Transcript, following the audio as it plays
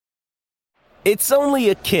It's only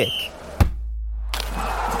a kick,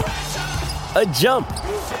 a jump,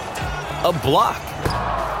 a block.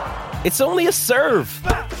 It's only a serve.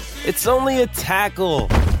 It's only a tackle,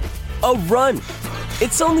 a run.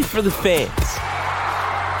 It's only for the fans.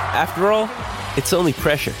 After all, it's only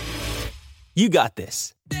pressure. You got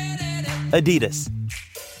this. Adidas.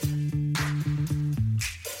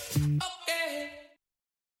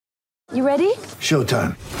 You ready?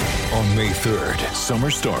 Showtime. On May 3rd, summer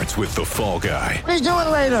starts with The Fall Guy. Let's do it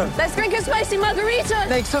later. Let's drink a spicy margarita.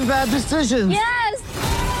 Make some bad decisions.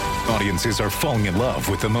 Yes! Audiences are falling in love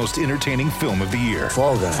with the most entertaining film of the year.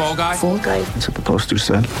 Fall Guy. Fall Guy? Fall guy. That's what the poster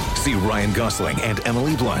said. See Ryan Gosling and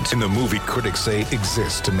Emily Blunt in the movie critics say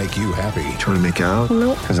exists to make you happy. Trying to make it out?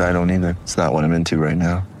 Nope. Because I don't either. It's not what I'm into right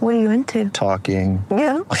now. What are you into? Talking.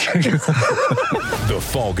 Yeah. The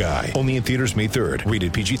Fall Guy. Only in theaters May 3rd.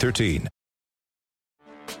 Rated PG-13.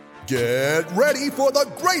 Get ready for the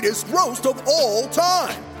greatest roast of all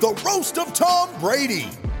time. The Roast of Tom Brady.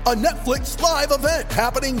 A Netflix live event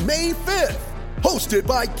happening May 5th. Hosted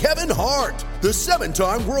by Kevin Hart. The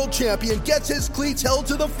 7-time world champion gets his cleats held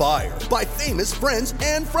to the fire by famous friends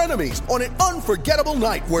and frenemies on an unforgettable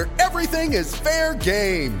night where everything is fair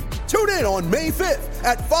game. Tune in on May 5th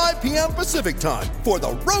at 5 p.m. Pacific time for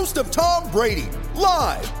the Roast of Tom Brady.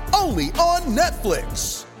 Live only on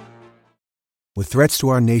Netflix. With threats to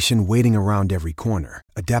our nation waiting around every corner,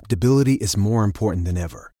 adaptability is more important than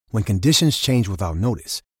ever. When conditions change without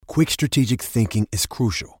notice, quick strategic thinking is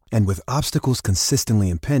crucial. And with obstacles consistently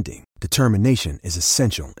impending, determination is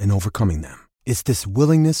essential in overcoming them. It's this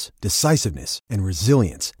willingness, decisiveness, and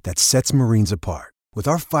resilience that sets Marines apart. With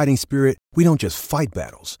our fighting spirit, we don't just fight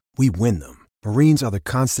battles, we win them. Marines are the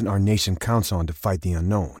constant our nation counts on to fight the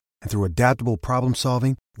unknown. And through adaptable problem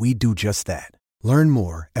solving, we do just that. Learn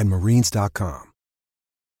more at marines.com.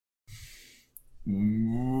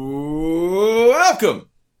 Welcome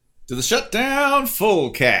to the Shutdown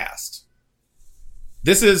Fullcast.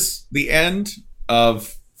 This is the end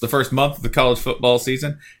of the first month of the college football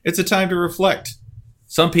season. It's a time to reflect.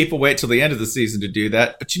 Some people wait till the end of the season to do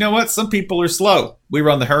that, but you know what? Some people are slow. We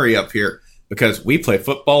run the hurry up here because we play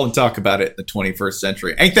football and talk about it in the 21st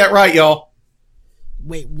century. Ain't that right, y'all?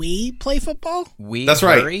 Wait, we play football? That's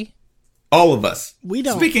right. Hurry? All of us. We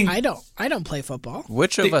don't. Speaking, I don't play football.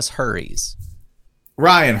 Which of us hurries?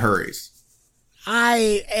 Ryan hurries.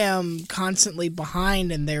 I am constantly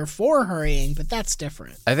behind and therefore hurrying, but that's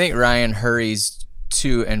different. I think Ryan hurries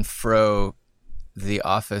to and fro the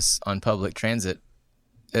office on public transit,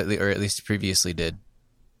 or at least previously did.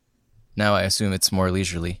 Now I assume it's more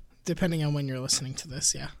leisurely. Depending on when you're listening to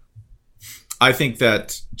this, yeah. I think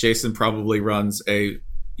that Jason probably runs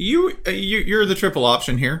you're the triple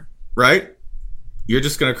option here, right? You're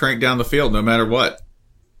just going to crank down the field no matter what.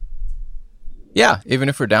 Yeah, even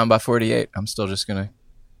if we're down by 48, I'm still just going to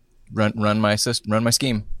run my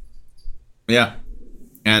scheme. Yeah.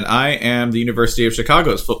 And I am the University of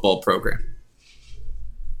Chicago's football program.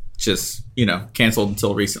 Just, canceled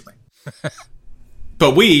until recently.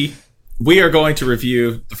 But we are going to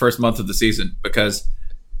review the first month of the season because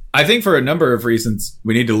I think for a number of reasons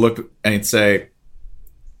we need to look and say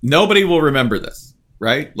nobody will remember this,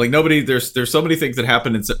 right? Like there's so many things that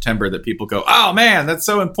happened in September that people go, "Oh man, that's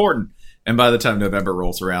so important." And by the time November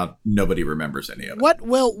rolls around, nobody remembers any of it. What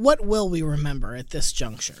will we remember at this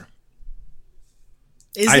juncture?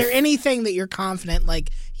 Is there anything that you're confident,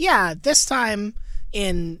 like, yeah, this time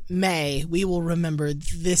in May, we will remember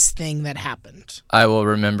this thing that happened? I will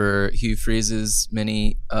remember Hugh Freeze's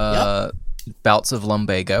many bouts of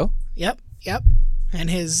lumbago. Yep.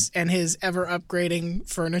 And his ever upgrading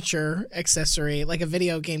furniture accessory, like a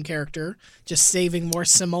video game character, just saving more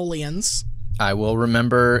simoleons. I will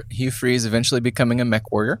remember Hugh Freeze eventually becoming a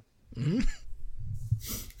mech warrior. Mm-hmm.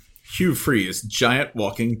 Hugh Freeze, giant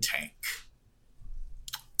walking tank.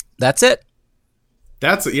 That's it.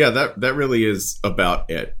 That really is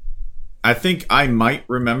about it. I think I might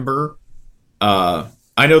remember. I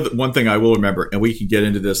know that one thing I will remember, and we can get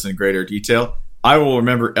into this in greater detail. I will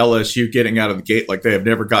remember LSU getting out of the gate like they have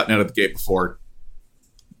never gotten out of the gate before.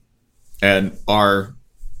 And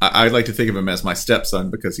I like to think of him as my stepson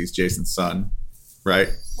because he's Jason's son, right?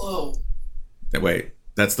 Whoa. Wait,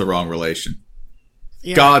 that's the wrong relation.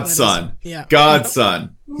 Yeah, Godson. Yeah.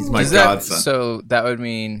 Godson. He's my godson. So that would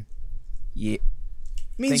mean... Yeah,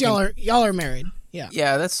 means y'all are married. Yeah.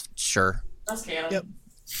 Yeah, that's sure. That's canon. Yep.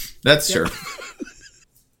 That's sure.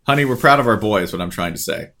 Honey, we're proud of our boy is what I'm trying to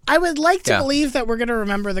say. I would like to believe that we're going to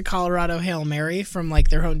remember the Colorado Hail Mary from like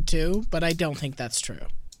their own two, but I don't think that's true.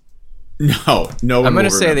 No, no. I'm going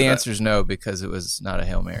to say the answer is no because it was not a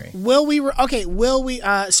Hail Mary. Will we?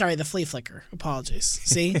 Sorry, the flea flicker. Apologies.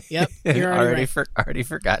 See? Yep. You're already right. Already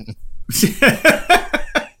forgotten.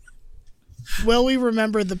 Will we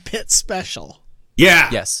remember the pit special? Yeah.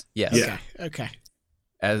 Yes. Yeah. Okay.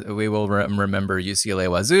 As we will remember UCLA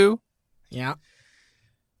Wazoo. Yeah.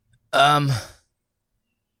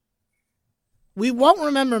 We won't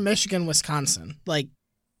remember Michigan, Wisconsin.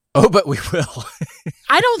 Oh, but we will.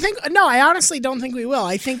 I honestly don't think we will.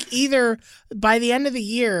 I think either by the end of the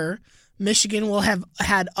year, Michigan will have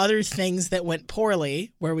had other things that went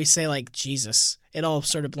poorly where we say Jesus, it all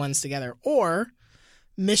sort of blends together. Or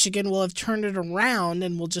Michigan will have turned it around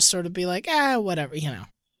and we'll just sort of be whatever, I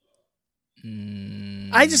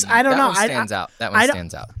don't know. That one stands out. That one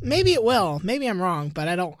stands out. Maybe it will. Maybe I'm wrong,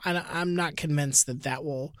 but I'm not convinced that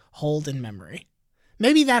will hold in memory.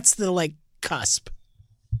 Maybe that's the cusp.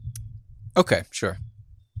 Okay, sure.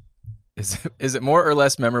 Is it more or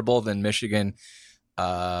less memorable than Michigan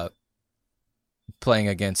playing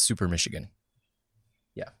against Super Michigan?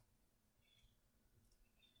 Yeah.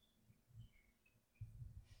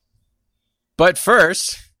 But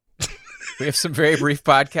first, we have some very brief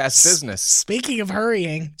podcast business. Speaking of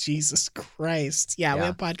hurrying, Jesus Christ. Yeah, we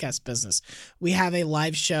have podcast business. We have a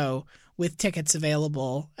live show with tickets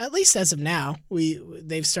available, at least as of now.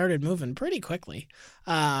 They've started moving pretty quickly.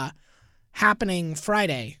 Happening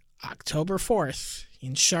Friday, October 4th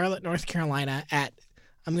in Charlotte, North Carolina at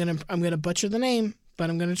I'm gonna butcher the name, but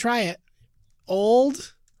I'm gonna try it.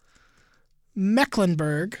 Old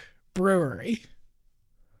Mecklenburg Brewery.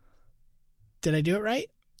 Did I do it right?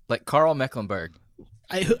 Like Carl Mecklenburg.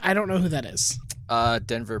 I don't know who that is.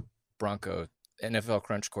 Denver Bronco, NFL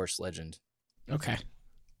Crunch Course legend. Okay.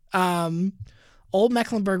 Old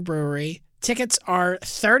Mecklenburg Brewery. Tickets are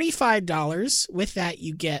 $35. With that,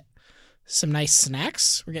 you get some nice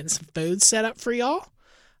snacks. We're getting some food set up for y'all.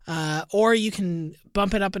 Or you can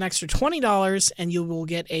bump it up an extra $20 and you will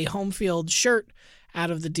get a home field shirt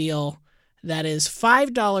out of the deal. That is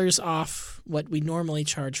 $5 off what we normally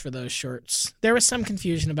charge for those shirts. There was some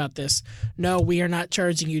confusion about this. No, we are not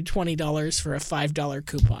charging you $20 for a $5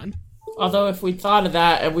 coupon. Although if we thought of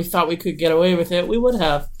that and we thought we could get away with it, we would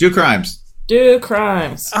have. Do crimes.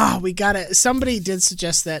 Oh, we got it. Somebody did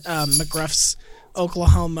suggest that McGruff's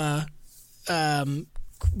Oklahoma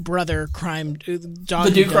brother crime dog.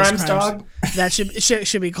 The Do Crimes dog? That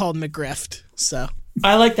should be called McGriff. So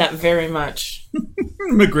I like that very much.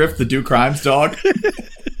 McGriff, the Do Crimes dog.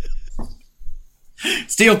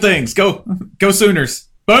 Steal things. Go Sooners.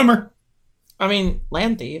 Boomer. I mean,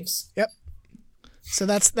 land thieves. Yep. So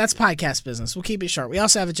that's podcast business. We'll keep it short. We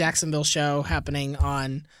also have a Jacksonville show happening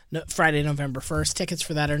on Friday, November 1st. Tickets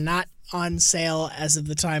for that are not on sale as of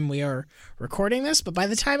the time we are recording this, but by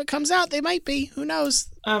the time it comes out, they might be. Who knows?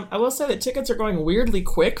 I will say that tickets are going weirdly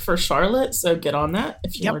quick for Charlotte, so get on that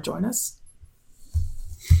if you want to join us.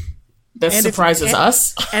 This surprises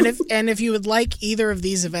us. and if you would like either of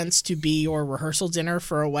these events to be your rehearsal dinner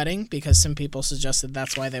for a wedding, because some people suggested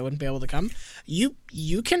that's why they wouldn't be able to come, you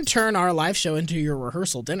can turn our live show into your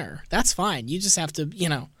rehearsal dinner. That's fine. You just have to,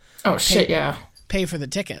 pay for the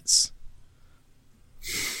tickets.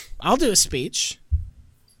 I'll do a speech.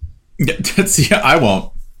 I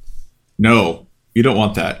won't. No, you don't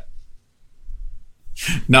want that.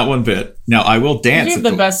 Not one bit. Now, I will dance. You gave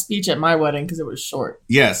the best speech at my wedding because it was short.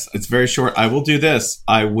 Yes, it's very short. I will do this.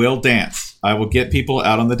 I will dance. I will get people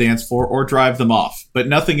out on the dance floor or drive them off, but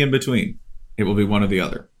nothing in between. It will be one or the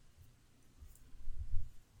other.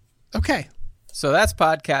 Okay. So that's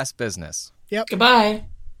podcast business. Yep. Goodbye.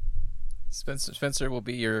 Spencer will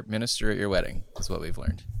be your minister at your wedding, is what we've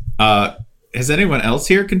learned. Has anyone else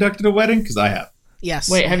here conducted a wedding? Because I have. Yes.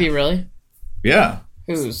 Wait, have you really? Yeah.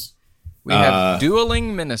 Whose? We have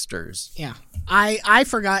dueling ministers. Yeah. I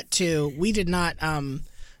forgot to. We did not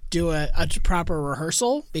do a proper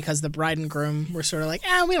rehearsal because the bride and groom were sort of like,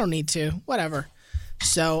 we don't need to. Whatever.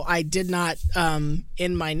 So I did not,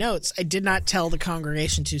 in my notes, I did not tell the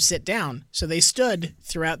congregation to sit down. So they stood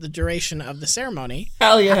throughout the duration of the ceremony.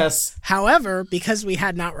 Hell yes. However, because we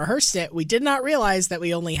had not rehearsed it, we did not realize that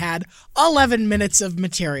we only had 11 minutes of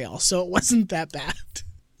material. So it wasn't that bad.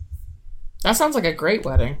 That sounds like a great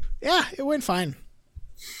wedding. Yeah, it went fine.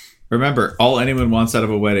 Remember, all anyone wants out of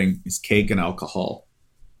a wedding is cake and alcohol.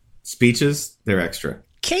 Speeches, they're extra.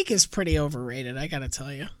 Cake is pretty overrated, I gotta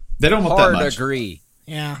tell you. They don't want that much. Hard agree.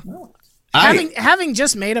 Yeah. Having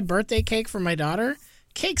just made a birthday cake for my daughter,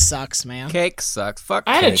 cake sucks, man. Cake sucks. Fuck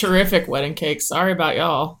I cake. had a terrific wedding cake. Sorry about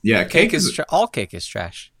y'all. Yeah, cake is all cake is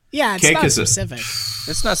trash. Yeah, it's cake not is specific.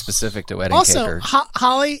 It's not specific to wedding also, cake.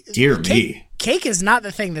 Holly, dear me. Cake is not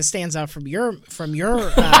the thing that stands out from your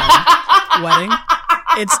wedding.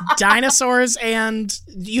 It's dinosaurs, and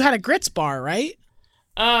you had a grits bar, right?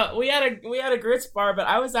 We had a grits bar, but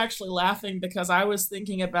I was actually laughing because I was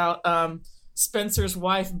thinking about Spencer's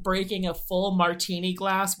wife breaking a full martini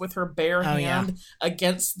glass with her bare hand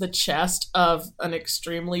against the chest of an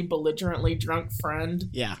extremely belligerently drunk friend.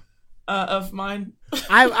 Yeah. Of mine.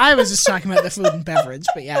 I was just talking about the food and beverage,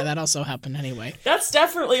 but yeah, that also happened anyway. That's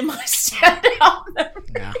definitely my standout.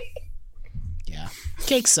 Yeah.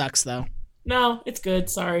 Cake sucks though. No, it's good.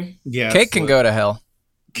 Sorry. Yeah. Cake can go to hell.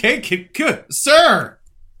 Cake, good sir.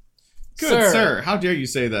 Good Sir. sir. How dare you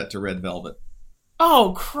say that to Red Velvet?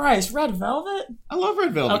 Oh Christ, Red Velvet? I love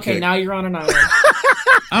Red Velvet. Okay, cake. now you're on an island.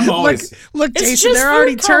 I'm always. Look, It's Jason, just they're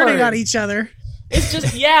already food coloring. turning on each other. It's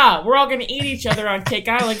just we're all gonna eat each other on Cake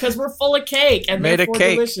Island because we're full of cake and Made of therefore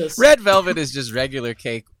cake. delicious. Red velvet is just regular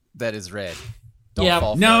cake that is red. Don't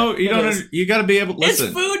fall for No, it. you It don't. is. You got to be able. It's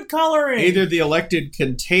Listen. food coloring. Either the elected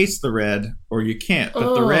can taste the red, or you can't.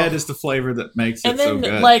 But the Ugh. red is the flavor that makes it and so then,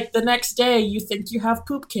 good. like the next day, you think you have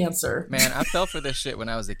poop cancer. Man, I fell for this shit when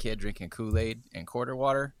I was a kid drinking Kool-Aid and quarter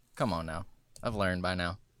water. Come on now. I've learned by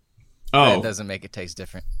now. That oh, doesn't make it taste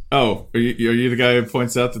different. oh, are you the guy who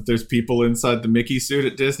points out that there's people inside the Mickey suit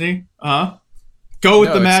at Disney? Go with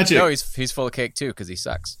No, the it's- magic. No, he's full of cake too because he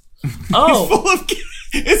sucks. Oh, Full of.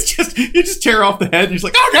 It's just you just tear off the head and you're just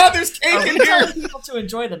like, oh god, there's cake are in we here. telling people to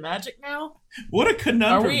enjoy the magic now? What a Are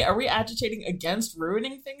conundrum! we agitating against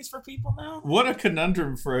ruining things for people now? What a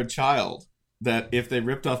conundrum for a child. That if they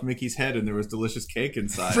ripped off Mickey's head and there was delicious cake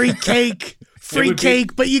inside. Free cake. Free would be-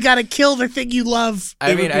 cake, but you gotta kill the thing you love.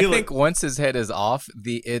 I It mean, would I be think like- once his head is off,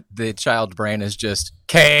 the child brain is just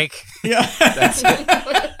cake. Yeah. That's it.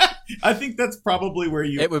 I think that's probably where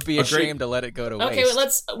you. It would be a great- shame to let it go to Okay,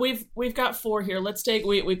 waste. well, we've got 4 here. Let's take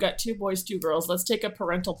we've got 2 boys, 2 girls. Let's take a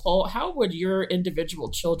parental poll. How would your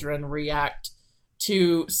individual children react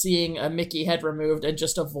to seeing a Mickey head removed and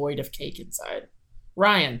just a void of cake inside?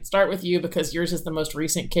 Ryan, start with you because yours is the most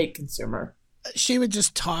recent cake consumer. She would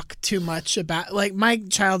just talk too much about, like, my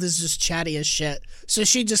child is just chatty as shit. So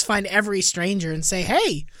she'd just find every stranger and say,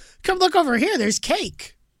 hey, come look over here. There's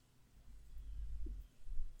cake.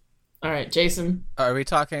 All right, Jason. Are we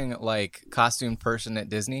talking like costumed person at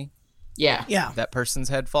Disney? Yeah. Yeah. That person's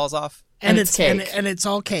head falls off? And it's cake. And it's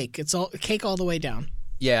all cake. It's all cake all the way down.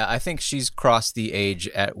 Yeah, I think she's crossed the age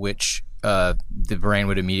at which the brain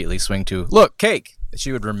would immediately swing to, look, cake.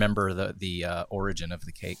 She would remember the origin of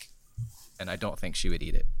the cake, and I don't think she would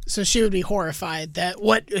eat it. So she would be horrified that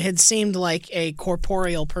what had seemed like a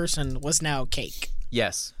corporeal person was now cake.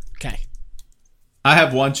 Yes. Okay. I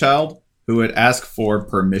have one child who would ask for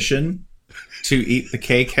permission to eat the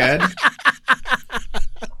cake head.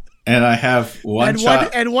 And I have one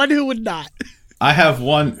child. And one who would not. I have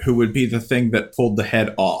one who would be the thing that pulled the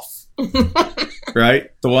head off. Right?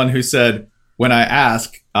 The one who said, when I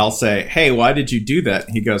ask, I'll say, hey, why did you do that?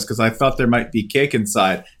 He goes, because I thought there might be cake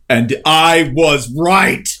inside. And I was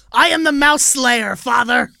right. I am the mouse slayer,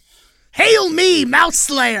 father. Hail me, mouse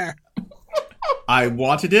slayer. I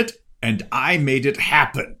wanted it, and I made it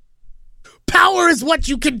happen. Power is what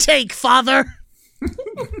you can take, father.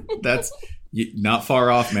 That's not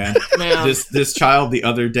far off, man. Man. This child the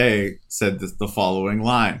other day said the following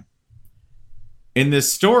line. In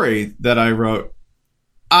this story that I wrote,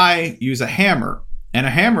 I use a hammer, and a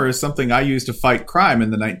hammer is something I used to fight crime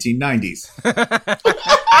in the 1990s.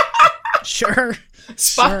 Sure.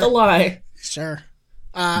 Spot the lie. Sure.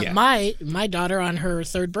 Yeah. My daughter on her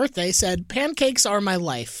 3rd birthday said, pancakes are my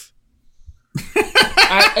life.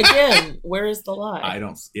 Again, where is the lie? I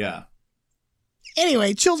don't, yeah.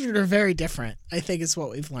 Anyway, children are very different, I think is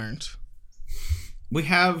what we've learned. We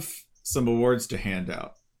have some awards to hand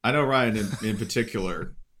out. I know Ryan in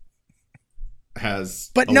particular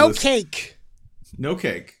has But a no list- cake. No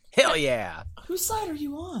cake. Hell yeah. Whose side are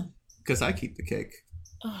you on? Because I keep the cake.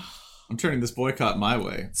 I'm turning this boycott my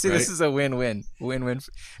way. See, right? this is a win-win. Win-win.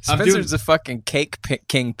 I'm Spencer's doing- a fucking cake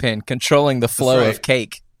kingpin controlling the flow right. of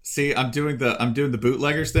cake. See, I'm doing the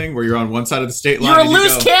bootleggers thing where you're on one side of the state line. You're a and you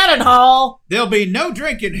loose go, cannon, Hall. There'll be no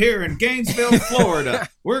drinking here in Gainesville, Florida.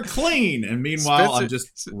 We're clean. And meanwhile, I'm Spencer-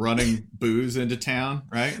 just running booze into town,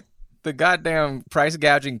 right? The goddamn price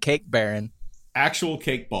gouging cake baron. Actual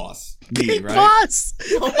cake boss. Me, Cake right? boss.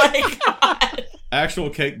 Oh my god. Actual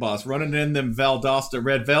cake boss. Running in them Valdosta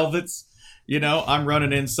red velvets. You know, I'm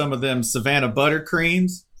running in some of them Savannah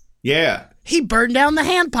buttercreams. Yeah. He burned down the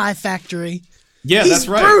hand pie factory. Yeah, He's that's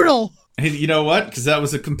right. brutal. And you know what? Because that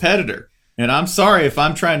was a competitor. And I'm sorry if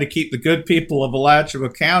I'm trying to keep the good people of Alachua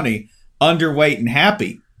County underweight and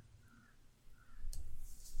happy.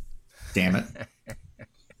 Damn it.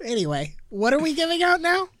 Anyway, what are we giving out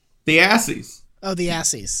now? The Assies. Oh, the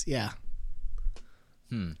Assies. Yeah.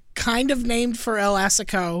 Kind of named for El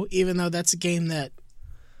Assico, even though that's a game that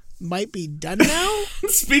might be done now.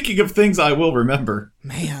 Speaking of things I will remember.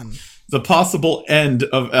 Man. The possible end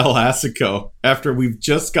of El Assico after we've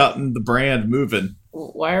just gotten the brand moving.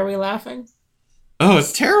 Why are we laughing? Oh,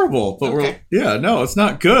 it's terrible. But Okay. it's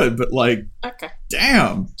not good, but like, Okay.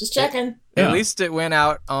 damn. Just checking. Yeah. At least it went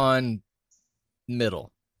out on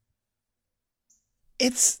middle.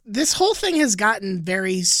 This whole thing has gotten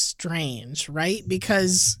very strange, right?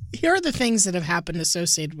 Because here are the things that have happened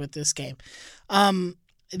associated with this game.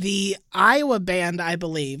 The Iowa band, I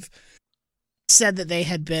believe, said that they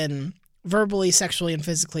had been verbally, sexually, and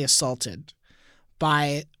physically assaulted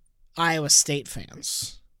by Iowa State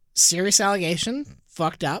fans. Serious allegation,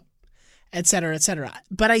 fucked up, et cetera, et cetera.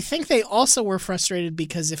 But I think they also were frustrated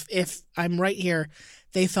because if I'm right here,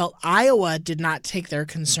 they felt Iowa did not take their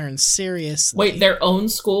concerns seriously. Wait, their own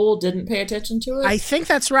school didn't pay attention to it? I think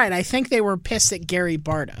that's right. I think they were pissed at Gary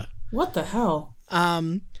Barta. What the hell?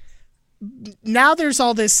 Now there's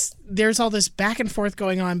all this back and forth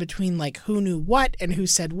going on between like who knew what and who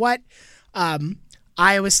said what.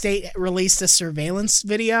 Iowa State released a surveillance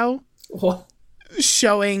video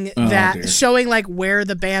showing like where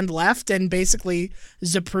the band left and basically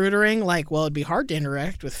zaprudering like, well, it'd be hard to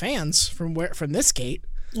interact with fans from this gate.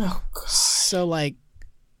 Oh god. So like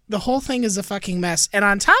the whole thing is a fucking mess. And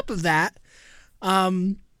on top of that,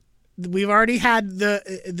 we've already had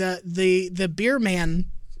the beer man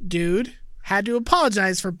dude had to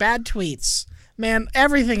apologize for bad tweets. Man,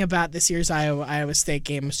 everything about this year's Iowa State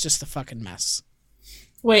game was just a fucking mess.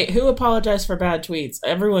 Wait, who apologized for bad tweets?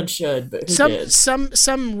 Everyone should, but who did? Some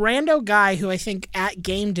rando guy who I think at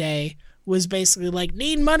game day was basically like,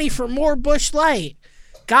 need money for more Busch Light.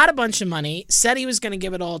 Got a bunch of money, said he was going to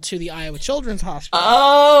give it all to the Iowa Children's Hospital.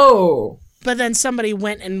 Oh! But then somebody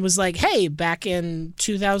went and was like, hey, back in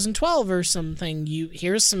 2012 or something,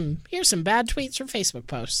 here's some bad tweets or Facebook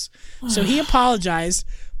posts. So he apologized.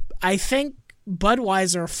 I think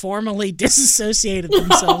Budweiser formally disassociated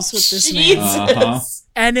themselves with this man.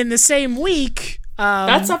 And in the same week...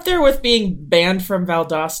 that's up there with being banned from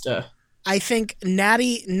Valdosta. I think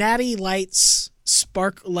Natty Light's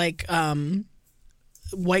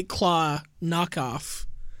White Claw knockoff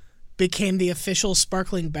became the official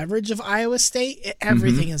sparkling beverage of Iowa State.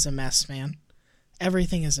 Everything is a mess, man.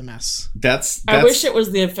 Everything is a mess. That's I wish it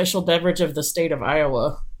was the official beverage of the state of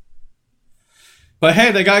Iowa. But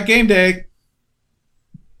hey, they got game day.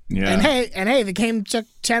 Yeah. And hey, the game took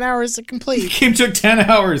 10 hours to complete. The game took 10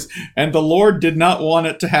 hours, and the Lord did not want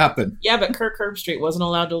it to happen. Yeah, but Kirk Herbstreit wasn't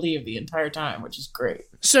allowed to leave the entire time, which is great.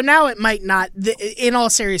 So now it might not, in all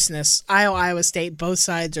seriousness, Iowa State, both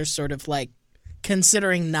sides are sort of like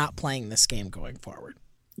considering not playing this game going forward.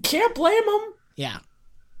 Can't blame them.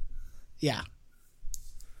 Yeah.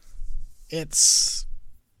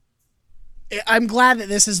 I'm glad that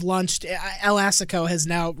this has launched. El Assico has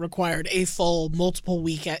now required a full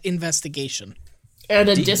multiple-week investigation. And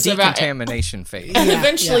a decontamination phase. And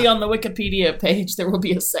eventually on the Wikipedia page, there will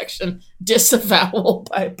be a section, disavowal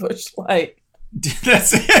by Busch Light.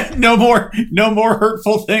 That's it. No more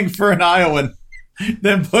hurtful thing for an Iowan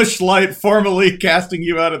than Busch Light formally casting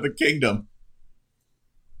you out of the kingdom.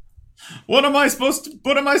 What am I supposed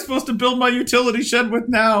to build my utility shed with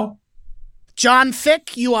now? John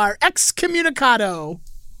Fick, you are excommunicado.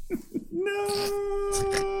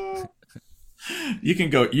 No. You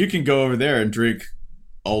can go over there and drink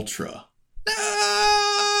Ultra.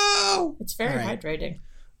 No. It's very hydrating.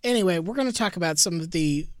 Anyway, we're going to talk about some of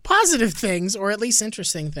the positive things, or at least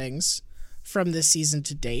interesting things, from this season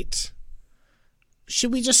to date.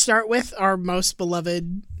 Should we just start with our most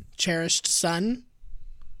beloved, cherished son?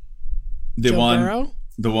 The one,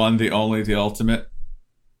 the only, the ultimate.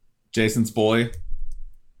 Jason's boy,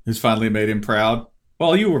 who's finally made him proud.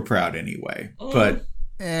 Well, you were proud anyway, but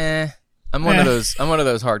I'm one of those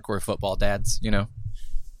hardcore football dads,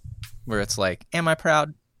 where it's like, am I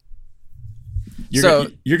proud?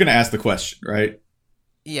 You're gonna ask the question, right?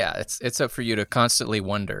 Yeah, it's up for you to constantly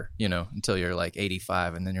wonder, until you're like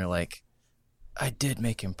 85, and then you're like, I did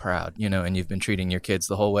make him proud, and you've been treating your kids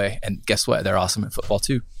the whole way, and guess what? They're awesome at football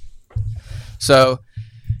too. So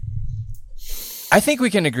I think we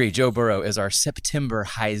can agree Joe Burrow is our September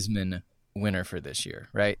Heisman winner for this year,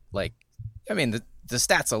 right? Like, I mean, the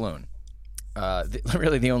stats alone.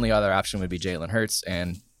 Really, the only other option would be Jalen Hurts,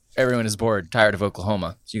 and everyone is tired of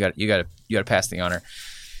Oklahoma. So you got to pass the honor.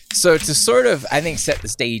 So to sort of, I think, set the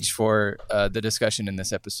stage for the discussion in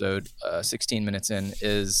this episode, 16 minutes in,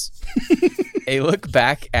 is a look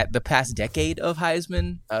back at the past decade of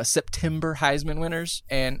Heisman, September Heisman winners,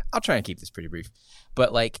 and I'll try and keep this pretty brief.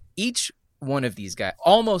 But like each one of these guys,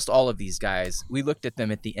 almost all of these guys, we looked at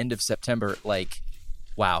them at the end of September like,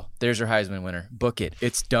 wow, there's your Heisman winner. Book it.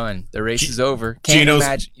 It's done. The race is over. Geno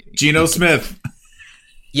Smith.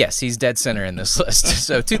 Yes, he's dead center in this list.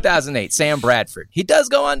 So 2008, Sam Bradford. He does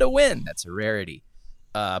go on to win. That's a rarity.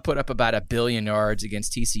 Put up about 1 billion yards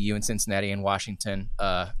against TCU and Cincinnati and Washington.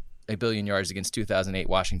 1 billion yards against 2008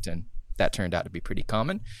 Washington. That turned out to be pretty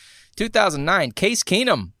common. 2009, Case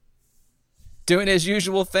Keenum doing his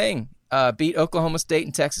usual thing. Beat Oklahoma State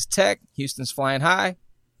and Texas Tech. Houston's flying high.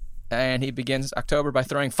 And he begins October by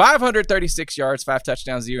throwing 536 yards, 5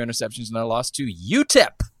 touchdowns, 0 interceptions, and a loss to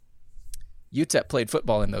UTEP. UTEP played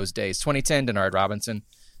football in those days. 2010, Denard Robinson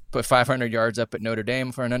put 500 yards up at Notre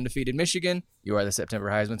Dame for an undefeated Michigan. You are the September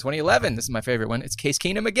Heisman. 2011, this is my favorite one. It's Case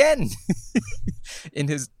Keenum again in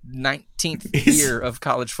his 19th year of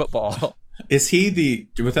college football. Is he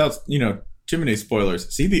without, too many spoilers,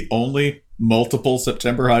 is he the only multiple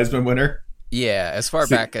September Heisman winner? Yeah, as far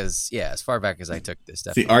back as I took this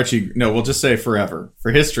stuff. See, Archie, no, we'll just say forever.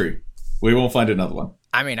 For history. We won't find another one.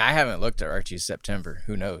 I mean, I haven't looked at Archie's September.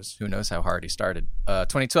 Who knows? Who knows how hard he started?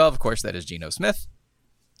 2012, of course, that is Geno Smith.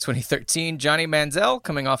 2013, Johnny Manziel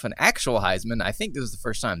coming off an actual Heisman. I think this is the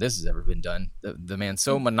first time this has ever been done. The man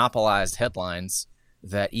so monopolized headlines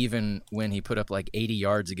that even when he put up like 80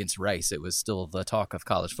 yards against Rice, it was still the talk of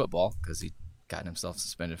college football because he gotten himself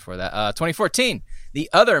suspended for that. 2014, the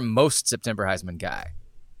other most September Heisman guy,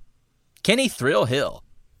 Kenny Thrill Hill.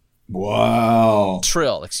 Wow.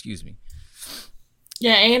 Trill, excuse me.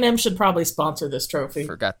 Yeah, A&M should probably sponsor this trophy.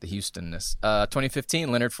 Forgot the Houstonness.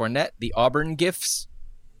 2015, Leonard Fournette, the Auburn Gifts.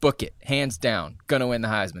 Book it, hands down. Gonna win the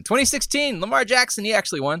Heisman. 2016, Lamar Jackson, he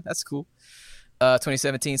actually won. That's cool.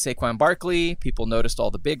 2017, Saquon Barkley. People noticed all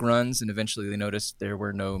the big runs, and eventually they noticed there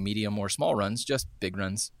were no medium or small runs, just big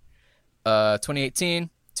runs. 2018,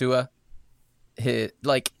 Tua.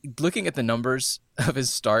 Looking at the numbers of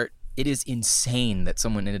his start, it is insane that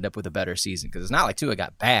someone ended up with a better season because it's not like Tua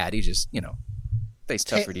got bad. He just, faced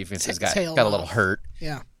tougher defenses, got a little hurt.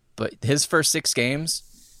 Yeah. But his first 6 games,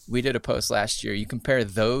 we did a post last year. You compare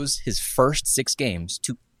his first 6 games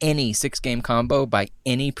to any 6-game combo by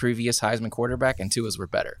any previous Heisman quarterback, and Tua's were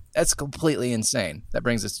better. That's completely insane. That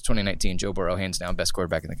brings us to 2019. Joe Burrow, hands down, best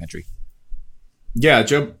quarterback in the country. Yeah,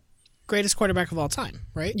 Joe. Greatest quarterback of all time,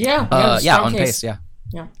 right? Yeah. On pace, yeah.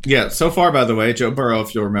 Yeah, so far, by the way, Joe Burrow,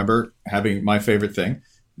 if you'll remember, having my favorite thing,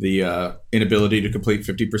 the inability to complete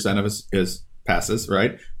 50% of his passes,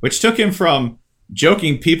 right? Which took him from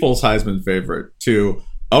joking people's Heisman favorite to,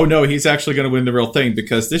 oh no, he's actually going to win the real thing,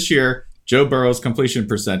 because this year, Joe Burrow's completion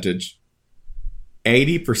percentage,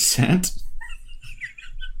 80%.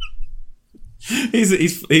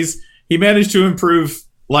 He managed to improve,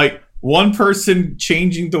 like, one person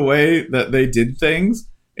changing the way that they did things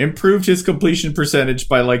improved his completion percentage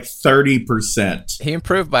by like 30%. He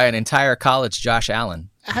improved by an entire college Josh Allen.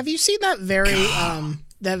 Have you seen that very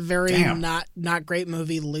not great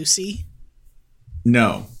movie Lucy?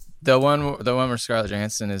 No. The one where Scarlett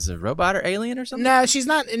Johansson is a robot or alien or something? No, she's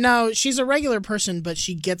not. No, she's a regular person, but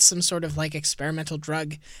she gets some sort of like experimental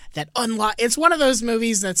drug that It's one of those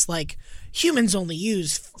movies that's like humans only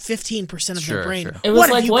use 15% of their brain. Sure. It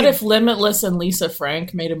was what if Limitless and Lisa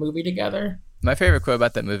Frank made a movie together? My favorite quote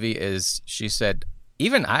about that movie is she said,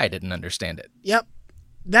 "Even I didn't understand it." Yep.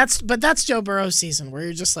 That's Joe Burrow's season, where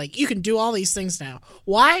you're just like, you can do all these things now.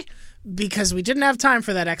 Why? Because we didn't have time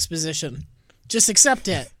for that exposition. Just accept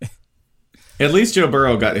it. At least Joe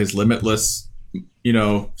Burrow got his Limitless,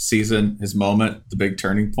 season, his moment, the big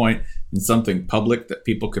turning point, and something public that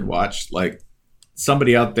people could watch. Like,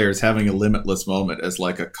 somebody out there is having a Limitless moment as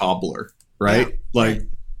like a cobbler, right? Yeah. Like,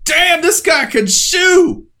 damn, this guy could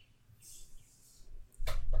shoe.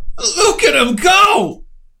 Look at him go.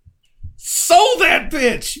 Sold that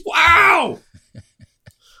bitch. Wow.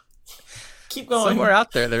 Keep going. Somewhere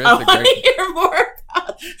out there is I want to hear more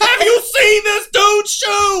about that. Have you seen this dude's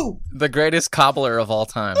shoe? The greatest cobbler of all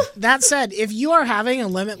time. That said, if you are having a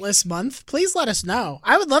Limitless month, please let us know.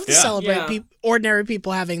 I would love to celebrate ordinary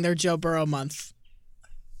people having their Joe Burrow month.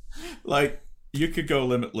 Like, you could go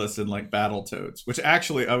Limitless in like Battletoads, which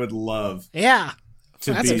actually I would love. Yeah.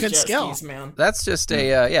 That's a good skill. Man. That's just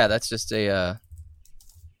a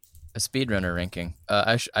speedrunner ranking.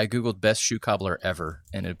 I googled best shoe cobbler ever,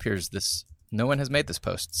 and it appears no one has made this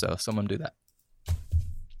post, so someone do that.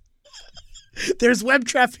 There's web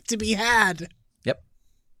traffic to be had. Yep.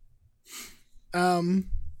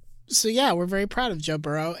 So yeah, we're very proud of Joe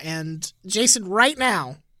Burrow. And Jason, right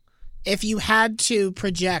now, if you had to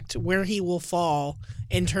project where he will fall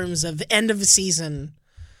in terms of the end of the season,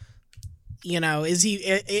 is he,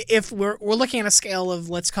 if we're looking at a scale of,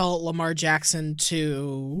 let's call it Lamar Jackson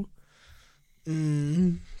to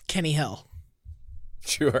Kenny Hill.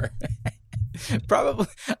 Sure. Probably.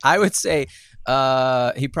 I would say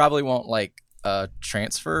he probably won't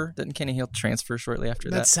transfer. Didn't Kenny Hill transfer shortly after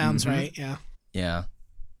that? That sounds right, yeah. Yeah.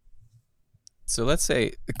 So let's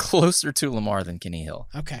say closer to Lamar than Kenny Hill.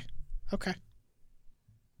 Okay.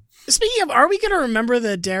 Speaking of, are we going to remember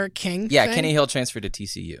the Derek King thing? Kenny Hill transferred to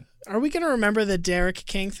TCU. Are we going to remember the Derek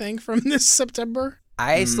King thing from this September?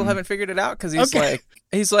 I still haven't figured it out because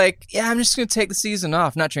he's like, yeah, I'm just going to take the season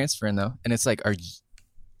off, not transferring though. And it's like, are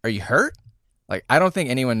you hurt? Like, I don't think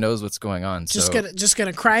anyone knows what's going on. Just gonna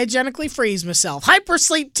cryogenically freeze myself.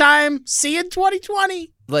 Hypersleep time. See you in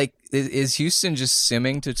 2020. Like, is Houston just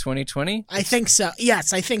simming to 2020? I think so.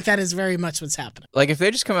 Yes, I think that is very much what's happening. Like, if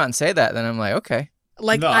they just come out and say that, then I'm like, okay.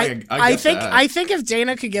 Like, no, I think if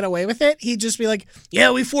Dana could get away with it, he'd just be like, yeah,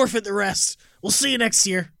 we forfeit the rest. We'll see you next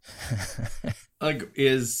year. Like,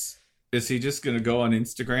 is he just gonna go on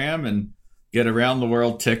Instagram and get a round the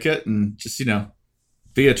world ticket and just,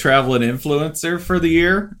 be a traveling influencer for the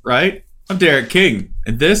year, right? I'm Derek King,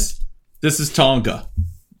 and this is Tonga.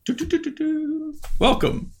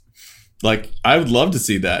 Welcome. Like, I would love to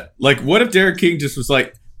see that. Like, what if Derek King just was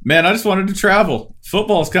like, man, I just wanted to travel.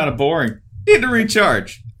 Football's kind of boring. Need to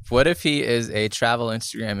recharge. What if he is a travel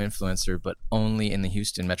Instagram influencer, but only in the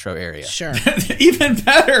Houston metro area? Sure. Even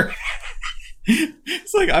better.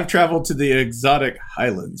 It's like, I've traveled to the exotic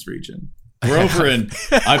Highlands region. We're over in.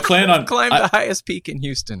 I plan on climb the highest peak in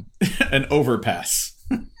Houston. An overpass.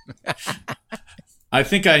 I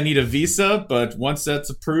think I need a visa, but once that's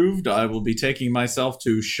approved, I will be taking myself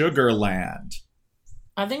to Sugarland.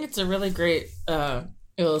 I think it's a really great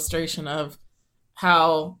illustration of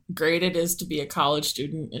how great it is to be a college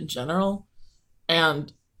student in general,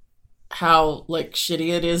 and how shitty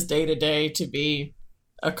it is day to day to be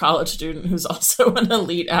a college student who's also an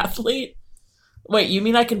elite athlete. Wait, you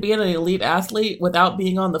mean I can be an elite athlete without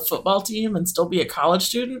being on the football team and still be a college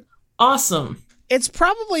student? Awesome. It's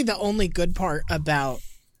probably the only good part about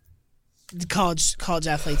the college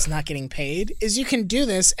athletes not getting paid is you can do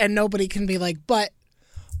this and nobody can be like, but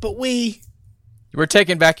we're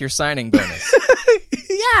taking back your signing bonus.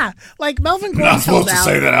 Yeah, like Melvin Gordon held out. Not supposed to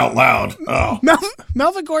say that out loud. Oh.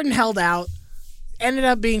 Melvin Gordon held out, ended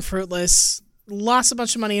up being fruitless, lost a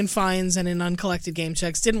bunch of money in fines and in uncollected game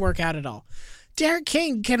checks, didn't work out at all. Derek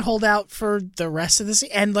King can hold out for the rest of the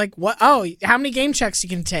season. And what? Oh, how many game checks you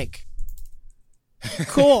can take?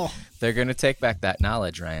 Cool. They're going to take back that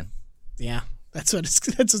knowledge, Ryan. Yeah, that's what's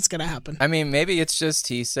going to happen. I mean, maybe it's just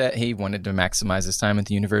he said he wanted to maximize his time at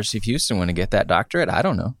the University of Houston when to get that doctorate. I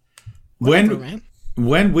don't know.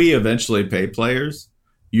 When we eventually pay players,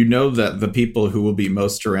 that the people who will be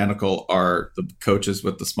most tyrannical are the coaches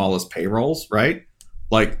with the smallest payrolls, right?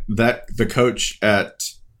 Like that, the coach at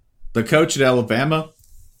Alabama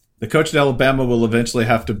will eventually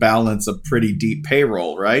have to balance a pretty deep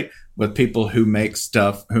payroll, right? With people who make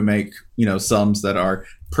sums that are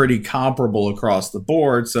pretty comparable across the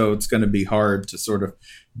board. So it's going to be hard to sort of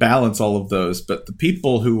balance all of those. But the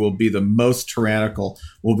people who will be the most tyrannical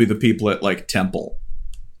will be the people at Temple,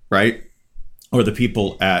 right? Or the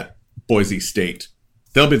people at Boise State.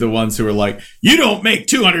 They'll be the ones who are like, you don't make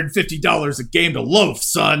 $250 a game to loaf,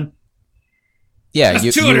 son. Yeah,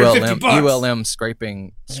 ULM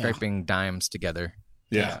scraping dimes together.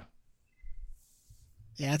 Yeah.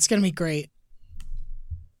 Yeah, it's going to be great.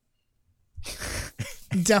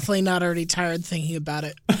 Definitely not already tired thinking about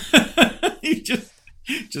it.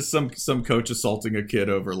 just some coach assaulting a kid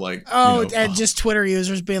over and just Twitter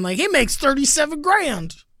users being like, he makes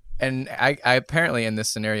 $37,000. And I apparently in this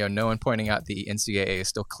scenario, no one pointing out the NCAA is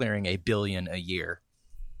still clearing $1 billion a year.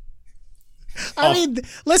 I mean,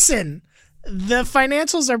 listen, the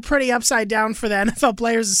financials are pretty upside down for the NFL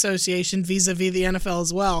Players Association vis-a-vis the NFL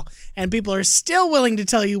as well, and people are still willing to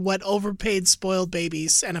tell you what overpaid, spoiled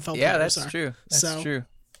babies NFL players are. Yeah, that's true. That's true.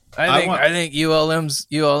 I think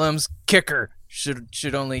ULM's kicker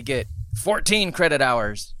should only get 14 credit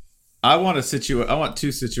hours. I want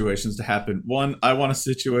two situations to happen. One, I want a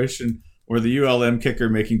situation where the ULM kicker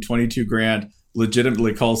making $22,000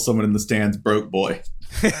 legitimately calls someone in the stands broke boy.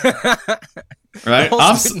 Right?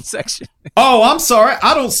 Section. Oh, I'm sorry.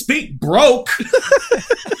 I don't speak broke.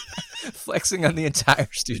 Flexing on the entire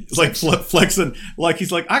student. Like flexing, like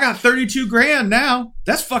he's like, I got $32,000 now.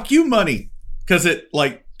 That's fuck you money. Because at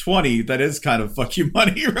 20, that is kind of fuck you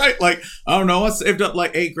money, right? Like, I don't know. I saved up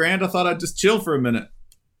 $8,000. I thought I'd just chill for a minute.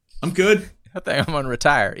 I'm good. I think I'm on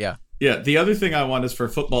retire. Yeah. Yeah. The other thing I want is for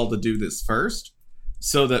football to do this first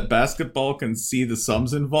so that basketball can see the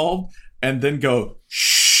sums involved and then go,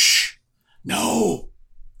 shh, no,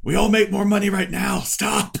 we all make more money right now.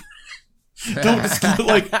 Stop. Don't just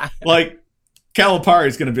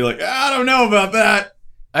Calipari's going to be like, I don't know about that.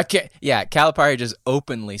 I can't. Yeah, Calipari just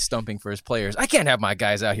openly stumping for his players. I can't have my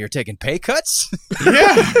guys out here taking pay cuts.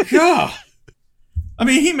 Yeah. I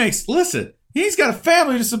mean, he's got a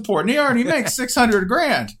family to support, and he already makes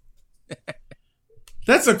 $600,000.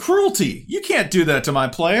 That's a cruelty. You can't do that to my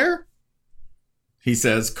player. He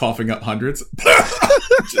says, coughing up hundreds.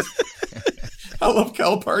 I love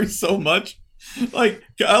Calipari so much. Like,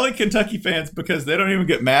 I like Kentucky fans because they don't even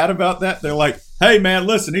get mad about that. They're like, hey, man,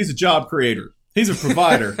 listen, he's a job creator. He's a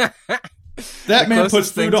provider. That man puts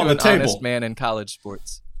food on the table. Honest man in college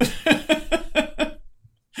sports.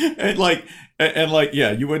 and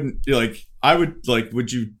yeah, you wouldn't like. I would like.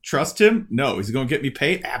 Would you trust him? No. Is he going to get me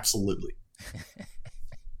paid? Absolutely.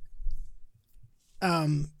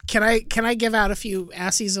 Can I give out a few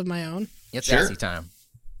assies of my own? It's assy time.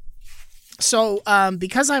 So,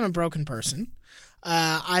 because I'm a broken person,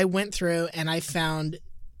 I went through and I found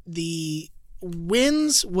the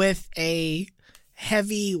wins with a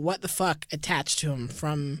heavy what the fuck attached to them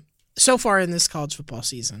from so far in this college football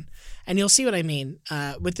season. And you'll see what I mean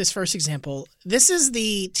with this first example. This is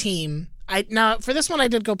the team. Now, for this one, I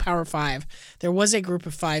did go Power 5. There was a group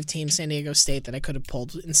of 5 teams, San Diego State, that I could have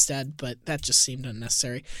pulled instead, but that just seemed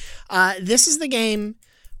unnecessary. This is the game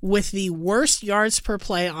with the worst yards per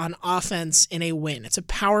play on offense in a win. It's a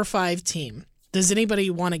Power 5 team. Does anybody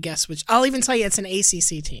want to guess which? I'll even tell you it's an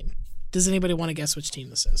ACC team. Does anybody want to guess which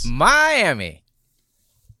team this is? Miami.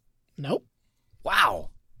 Nope.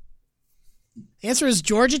 Wow. The answer is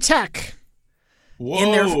Georgia Tech.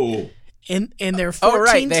 Whoa. In their 14, oh,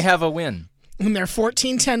 right. They have a win. In their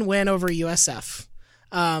 14-10 win over USF.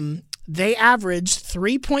 They averaged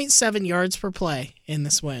 3.7 yards per play in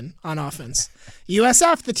this win on offense.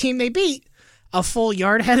 USF, the team they beat, a full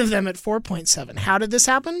yard ahead of them at 4.7. How did this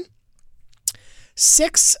happen?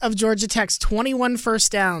 6 of Georgia Tech's 21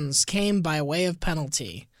 first downs came by way of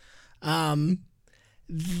penalty. In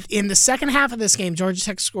the second half of this game, Georgia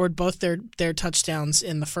Tech scored both their touchdowns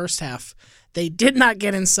in the first half. They did not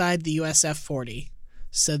get inside the USF 40.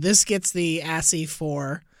 So this gets the assy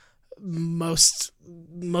for most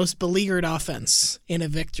beleaguered offense in a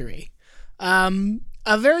victory.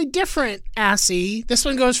 A very different assy. This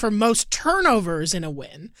one goes for most turnovers in a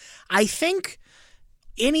win. I think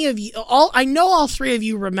any of you, I know all 3 of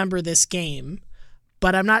you remember this game,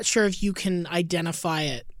 but I'm not sure if you can identify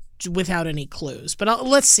it without any clues. But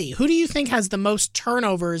let's see. Who do you think has the most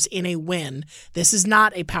turnovers in a win? This is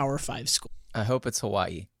not a Power 5 school. I hope it's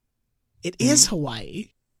Hawaii. It is Hawaii.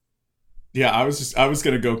 Yeah, I was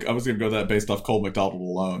gonna go that based off Cole McDonald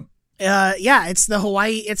alone. Yeah, it's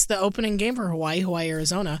the opening game for Hawaii,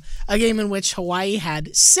 Arizona, a game in which Hawaii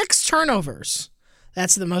had 6 turnovers.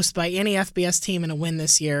 That's the most by any FBS team in a win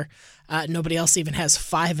this year. Nobody else even has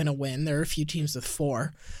 5 in a win. There are a few teams with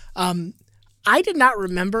 4. I did not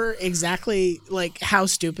remember exactly like how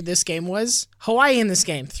stupid this game was. Hawaii in this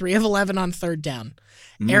game, 3 of 11 on third down.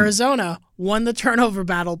 Arizona won the turnover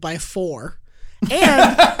battle by 4.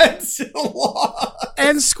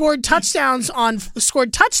 And scored touchdowns,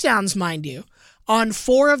 mind you, on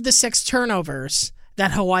 4 of the 6 turnovers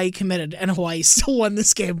that Hawaii committed, and Hawaii still won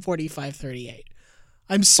this game 45-38.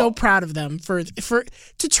 I'm so proud of them for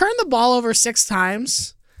to turn the ball over 6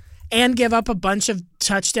 times and give up a bunch of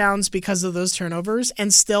touchdowns because of those turnovers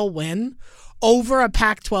and still win over a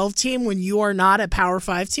Pac-12 team when you are not a Power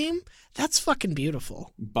 5 team. That's fucking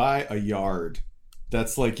beautiful. By a yard.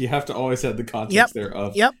 That's like, you have to always have the context there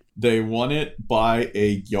of they won it by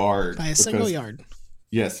a yard. By a single yard.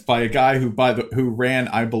 Yes, by a guy who ran,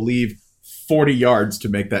 I believe, 40 yards to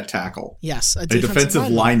make that tackle. Yes, a defensive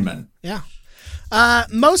lineman. Yeah.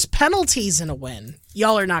 Most penalties in a win.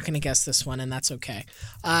 Y'all are not going to guess this one, and that's okay.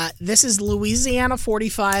 This is Louisiana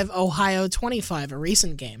 45, Ohio 25, a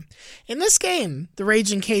recent game. In this game, the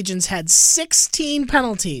Raging Cajuns had 16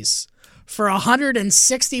 penalties for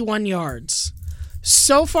 161 yards.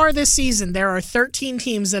 So far this season, there are 13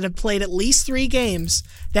 teams that have played at least 3 games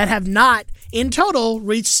that have not, in total,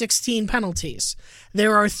 reached 16 penalties.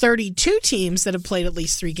 There are 32 teams that have played at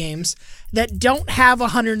least 3 games that don't have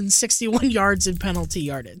 161 yards in penalty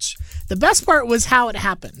yardage. The best part was how it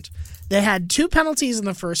happened. They had 2 penalties in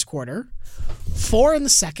the first quarter, 4 in the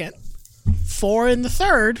second, 4 in the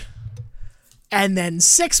third, and then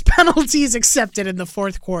 6 penalties accepted in the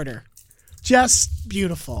fourth quarter. Just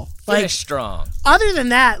beautiful. Finish strong. Other than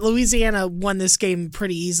that, Louisiana won this game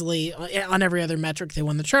pretty easily on every other metric. They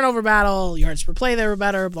won the turnover battle, yards per play they were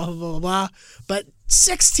better, blah, blah, blah, blah. But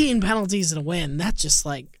 16 penalties in a win, that's just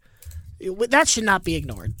like, that should not be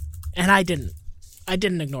ignored. And I didn't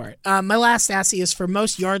ignore it. My last assay is for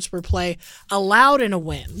most yards per play allowed in a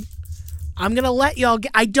win. I'm going to let y'all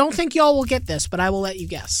I don't think y'all will get this, but I will let you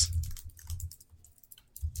guess.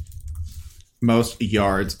 Most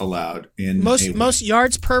yards allowed in most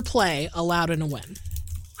yards per play allowed in a win.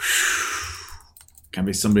 Can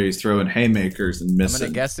be somebody who's throwing haymakers and missing. I'm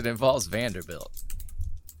going to guess it involves Vanderbilt.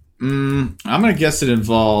 I'm going to guess it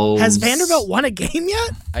involves... Has Vanderbilt won a game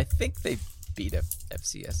yet? I think they beat a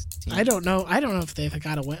FCS team. I don't know if they've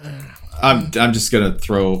got a win. I'm just going to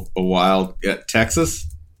throw a wild... Texas?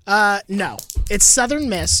 No. It's Southern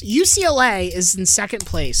Miss. UCLA is in second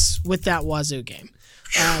place with that Wazoo game.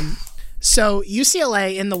 So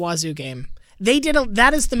UCLA in the Wazoo game,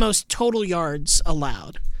 that is the most total yards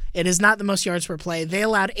allowed. It is not the most yards per play. They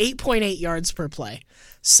allowed 8.8 yards per play.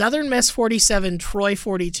 Southern Miss 47, Troy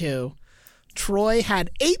 42. Troy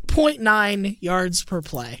had 8.9 yards per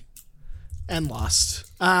play and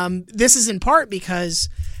lost. This is in part because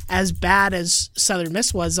as bad as Southern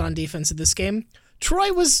Miss was on defense in this game,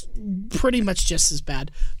 Troy was pretty much just as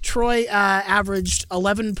bad. Troy averaged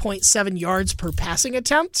 11.7 yards per passing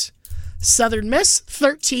attempt. Southern Miss,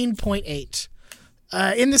 13.8.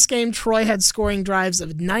 In this game, Troy had scoring drives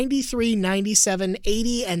of 93, 97,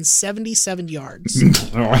 80, and 77 yards.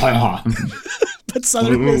 But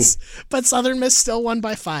Southern Miss still won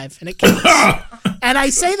by 5, and it counts. And I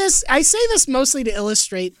say this mostly to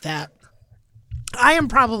illustrate that I am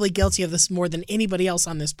probably guilty of this more than anybody else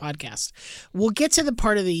on this podcast. We'll get to the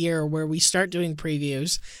part of the year where we start doing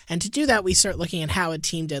previews, and to do that, we start looking at how a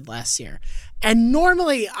team did last year. And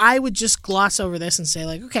normally, I would just gloss over this and say,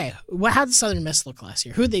 like, okay, how did Southern Miss look last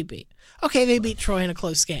year? Who'd they beat? Okay, they beat Troy in a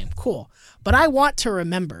close game. Cool. But I want to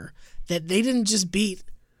remember that they didn't just beat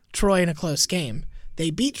Troy in a close game.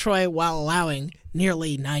 They beat Troy while allowing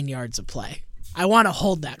nearly 9 yards of play. I want to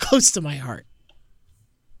hold that close to my heart.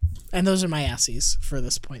 And those are my assies for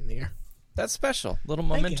this point in the year. That's special. Little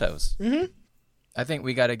mementos. Mm-hmm. I think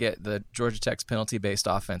we got to get the Georgia Tech's penalty-based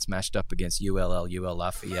offense matched up against UL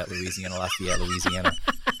Lafayette, Louisiana.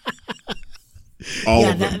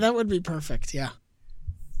 That would be perfect. Yeah.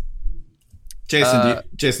 Jason,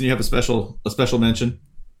 you have a special mention?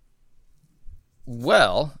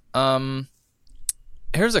 Well,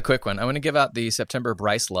 here's a quick one. I want to give out the September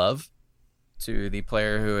Bryce Love to the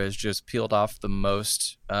player who has just peeled off the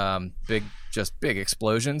most big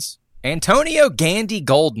explosions. Antonio Gandy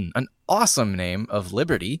Golden, an awesome name of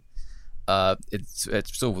Liberty.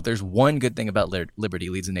 So there's one good thing about Liberty: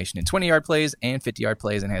 leads the nation in 20-yard plays and 50-yard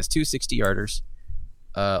plays, and has 2 60-yarders.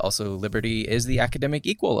 Also, Liberty is the academic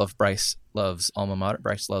equal of Bryce Love's alma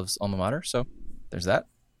mater. So there's that.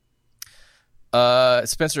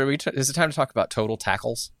 Spencer, is it time to talk about total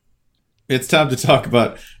tackles? It's time to talk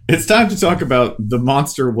about the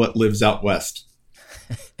monster what lives out west.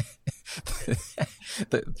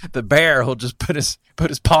 the bear who'll just put his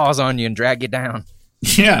paws on you and drag you down.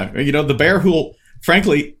 Yeah, the bear who'll,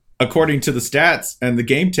 frankly, according to the stats and the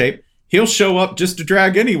game tape, he'll show up just to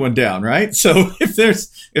drag anyone down, right? So if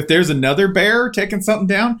there's another bear taking something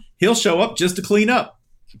down, he'll show up just to clean up,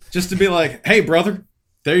 just to be like, "Hey, brother,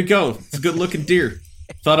 there you go. It's a good-looking deer.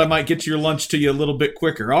 Thought I might get your lunch to you a little bit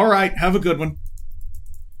quicker. All right, have a good one."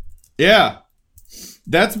 Yeah,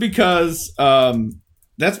 that's because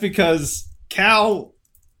Cal,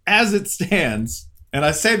 as it stands, and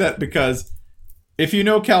I say that because if you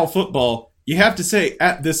know Cal football, you have to say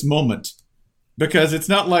at this moment, because it's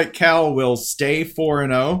not like Cal will stay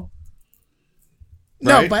 4-0.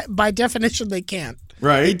 Right? No, by definition they can't.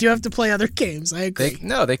 Right? They do have to play other games. I agree.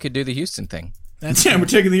 They could do the Houston thing. We're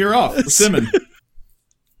taking the year off. We're simming.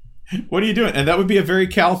 What are you doing? And that would be a very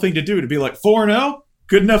Cal thing to do, to be like 4-0,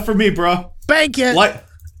 good enough for me, bro. Bank it.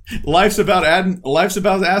 Life's about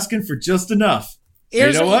asking for just enough.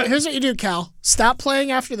 Here's you know what? Here's what you do, Cal. Stop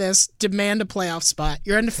playing after this. Demand a playoff spot.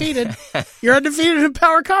 You're undefeated. You're undefeated in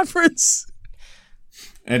Power Conference.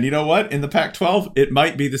 And you know what? In the Pac-12, it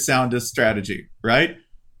might be the soundest strategy, right?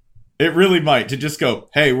 It really might, to just go,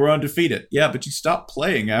 "Hey, we're undefeated." Yeah, but you stop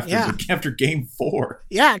playing after game 4.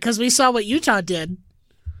 Yeah, because we saw what Utah did.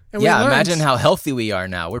 And yeah, imagine how healthy we are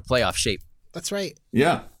now. We're playoff shape. That's right.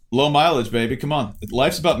 Yeah, low mileage, baby. Come on.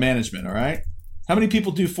 Life's about management, all right? How many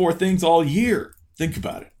people do 4 things all year? Think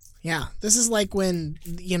about it. Yeah, this is like when,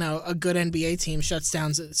 a good NBA team shuts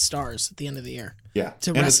down its stars at the end of the year. Yeah.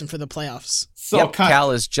 To rest them for the playoffs. So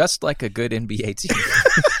Cal is just like a good NBA team.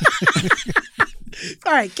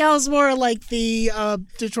 All right, Cal's more like the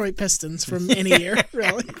Detroit Pistons from any year,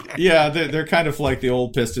 really. Yeah, they're kind of like the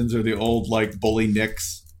old Pistons or the old, bully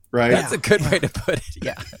Knicks, right? That's a good way to put it,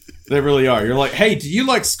 yeah. They really are. You're like, "Hey, do you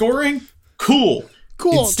like scoring? Cool.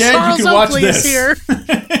 Instead, Charles you can watch Oakley this. Is here.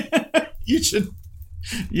 You should...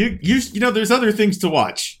 there's other things to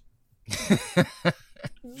watch.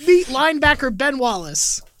 Meet linebacker Ben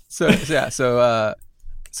Wallace. So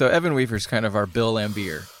Evan Weaver's kind of our Bill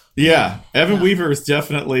Laimbeer. Yeah, Evan Weaver is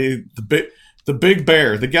definitely the big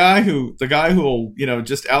bear, the guy who will,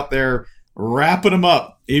 just out there wrapping him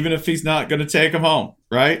up, even if he's not going to take him home,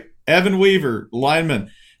 right? Evan Weaver,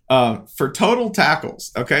 lineman, for total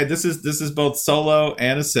tackles. Okay, this is both solo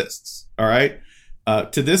and assists. All right,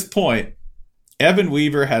 to this point, Evan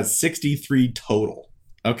Weaver has 63 total.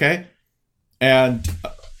 Okay, and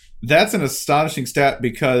that's an astonishing stat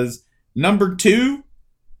because number two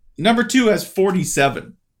has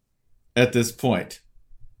 47 at this point.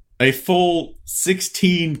 A full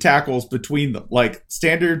 16 tackles between them, like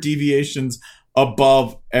standard deviations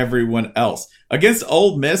above everyone else. Against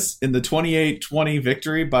Ole Miss in the 28-20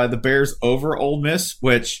 victory by the Bears over Ole Miss,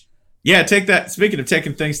 which, take that. Speaking of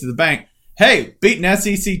taking things to the bank, hey, beat an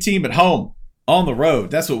SEC team at home on the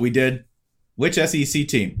road. That's what we did. Which SEC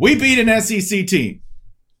team? We beat an SEC team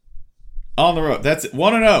on the road. That's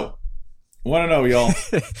 1-0. 1-0, y'all.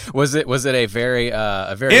 Was it a very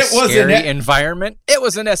scary environment? It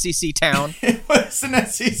was an SEC town. It was an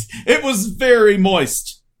SEC. It was very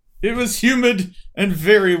moist. It was humid and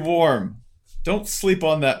very warm. Don't sleep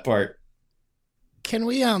on that part. Can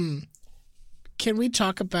we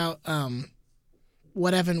talk about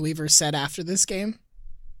what Evan Weaver said after this game?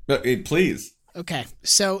 Please. Okay,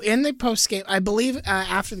 so in the post game, I believe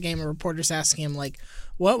after the game, a reporter's asking him like,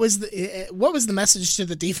 what was the message to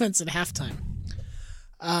the defense at halftime?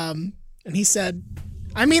 And he said,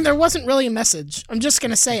 I mean, there wasn't really a message. I'm just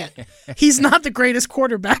gonna say it. He's not the greatest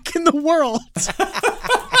quarterback in the world.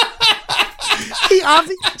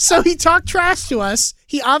 So he talked trash to us.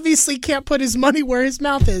 He obviously can't put his money where his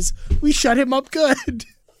mouth is. We shut him up good.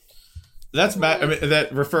 That's Matt. I mean,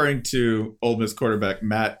 that referring to Ole Miss quarterback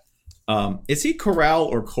Matt. Is he Corral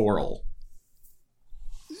or Coral?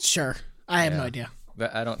 Sure, I have no idea.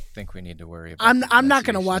 But I don't think we need to worry about I'm not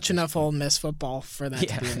going to watch enough Ole Miss football for that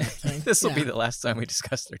to be a thing. This will be the last time we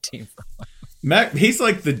discuss their team for a while. Matt, he's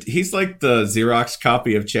like the Xerox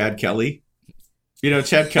copy of Chad Kelly.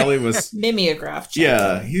 Chad Kelly was mimeograph.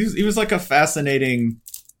 Yeah, he was like a fascinating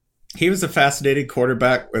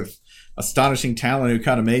quarterback with astonishing talent who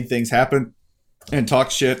kind of made things happen and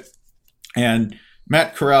talk shit. And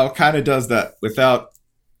Matt Corral kind of does that without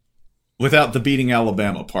the beating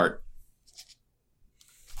Alabama part.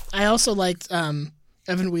 I also liked Evan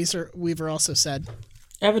Weaver also said.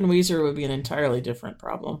 Evan Weaver would be an entirely different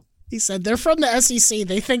problem. He said, they're from the SEC.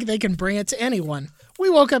 They think they can bring it to anyone. We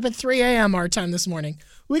woke up at 3 a.m. our time this morning.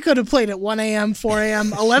 We could have played at 1 a.m., 4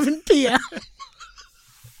 a.m., 11 p.m.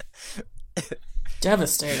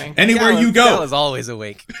 Devastating. Anywhere you go. Cal is always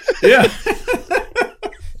awake. Yeah.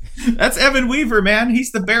 That's Evan Weaver, man.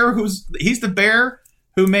 He's the bear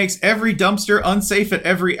who makes every dumpster unsafe at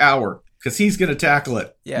every hour because he's going to tackle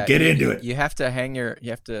it. Yeah, get into it. You have to hang your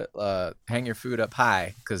food up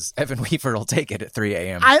high because Evan Weaver will take it at 3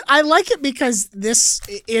 a.m. I like it because this,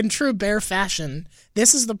 in true bear fashion,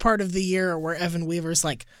 this is the part of the year where Evan Weaver's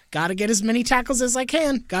like, gotta get as many tackles as I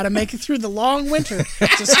can. Gotta make it through the long winter.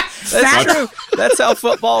 That's true. That's how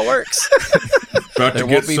football works. There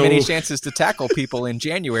won't be many chances to tackle people in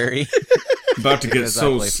January. About to get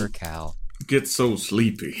so for Cal. Get so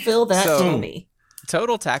sleepy. Fill that tummy.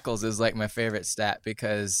 Total tackles is like my favorite stat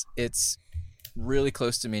because it's really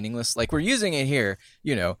close to meaningless. Like we're using it here,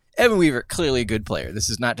 Evan Weaver, clearly a good player. This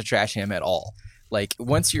is not to trash him at all. Like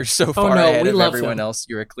once you're so far ahead of everyone else,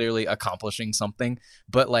 you're clearly accomplishing something.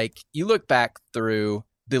 But like you look back through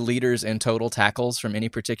the leaders in total tackles from any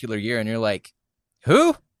particular year and you're like,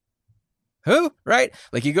 who? Right?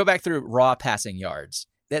 Like you go back through raw passing yards.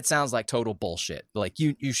 That sounds like total bullshit. Like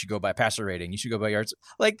you should go by passer rating. You should go by yards.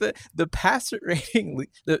 Like the passer rating,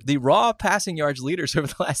 the raw passing yards leaders over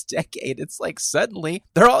the last decade. It's like suddenly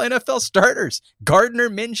they're all NFL starters. Gardner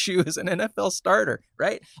Minshew is an NFL starter,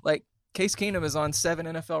 right? Like Case Keenum is on 7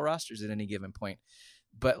 NFL rosters at any given point.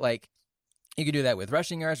 But like you can do that with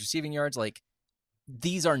rushing yards, receiving yards. Like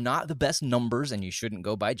these are not the best numbers, and you shouldn't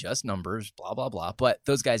go by just numbers. Blah blah blah. But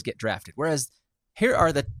those guys get drafted. Whereas here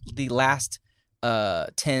are the last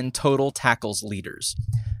 10 total tackles leaders.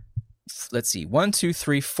 Let's see. 1, 2,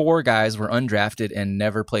 3, 4 guys were undrafted and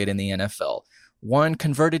never played in the NFL. One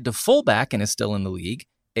converted to fullback and is still in the league.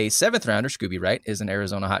 A 7th rounder, Scooby Wright, is an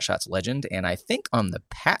Arizona Hotshots legend, and I think on the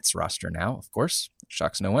Pats roster now, of course,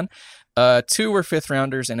 shocks no one. 2 were 5th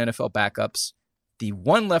rounders and NFL backups. The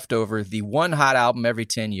one left over, the one hot album every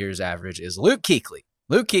 10 years average is Luke Kuechly.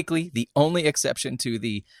 Luke Kuechly, the only exception to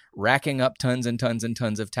the racking up tons and tons and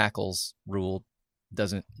tons of tackles rule,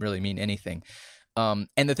 doesn't really mean anything. And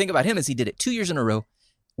the thing about him is he did it 2 years in a row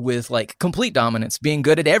with like complete dominance, being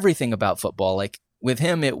good at everything about football. Like with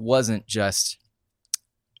him, it wasn't just,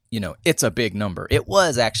 it's a big number. It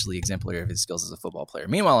was actually exemplary of his skills as a football player.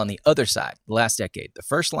 Meanwhile, on the other side, the last decade, the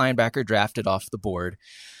first linebacker drafted off the board,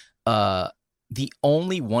 the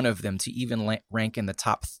only one of them to even rank in the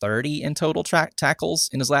top 30 in total tackles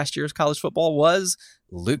in his last year of college football was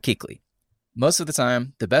Luke Kuechly. Most of the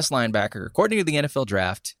time, the best linebacker, according to the NFL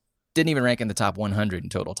draft, didn't even rank in the top 100 in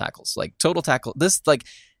total tackles. Like total tackle,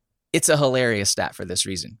 it's a hilarious stat for this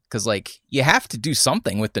reason. Because you have to do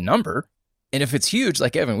something with the number. And if it's huge,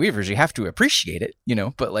 like Evan Weaver's, you have to appreciate it,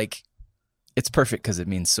 but it's perfect because it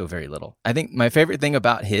means so very little. I think my favorite thing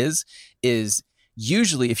about his is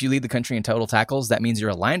usually if you lead the country in total tackles, that means you're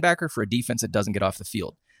a linebacker for a defense that doesn't get off the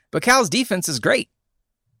field. But Cal's defense is great.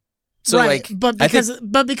 So right, but because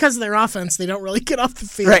of their offense, they don't really get off the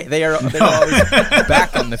field. Right, they're always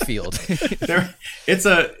back on the field.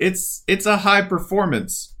 It's a high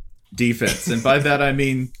performance defense, and by that I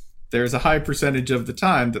mean there's a high percentage of the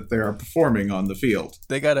time that they are performing on the field.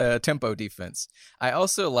 They got a tempo defense. I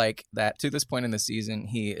also like that to this point in the season,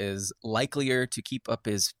 he is likelier to keep up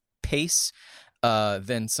his pace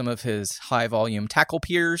than some of his high volume tackle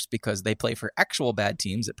peers because they play for actual bad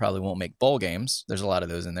teams that probably won't make bowl games. There's a lot of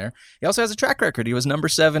those in there. He also has a track record. He was number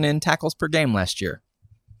 7 in tackles per game last year.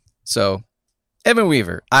 So Evan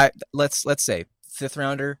Weaver, let's say 5th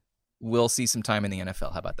rounder, will see some time in the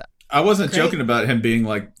NFL. How about that? I wasn't joking about him being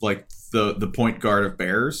like the point guard of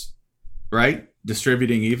Bears, right?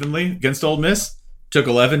 Distributing evenly against Ole Miss. Took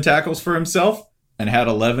 11 tackles for himself and had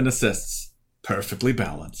 11 assists. Perfectly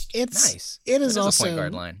balanced. It's nice. It is also a point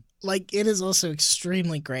guard line. It is also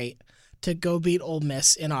extremely great to go beat Ole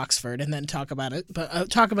Miss in Oxford and then talk about it,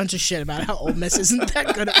 but talk a bunch of shit about how Ole Miss isn't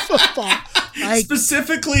that good at football.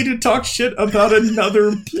 Specifically to talk shit about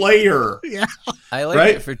another player. Yeah, I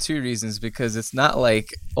like it for 2 reasons because it's not like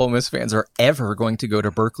Ole Miss fans are ever going to go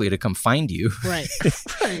to Berkeley to come find you. Right.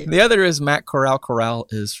 Right. The other is Matt Corral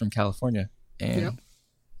is from California, and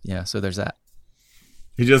yeah, so there's that.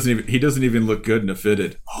 He doesn't even look good in a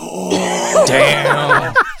fitted. Oh,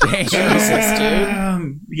 damn. Jesus,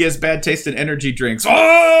 dude. He has bad taste in energy drinks.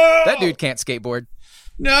 Oh! That dude can't skateboard.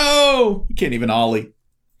 No, he can't even ollie.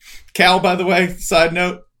 Cal, by the way, side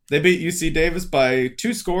note, they beat UC Davis by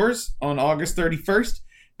 2 scores on August 31st,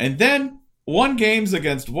 and then won games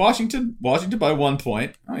against Washington by 1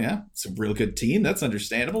 point. Oh yeah, it's a real good team. That's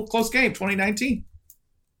understandable. Close game, 2019.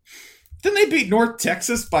 Then they beat North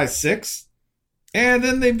Texas by 6. And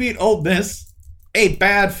then they beat Ole Miss, a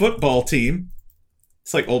bad football team.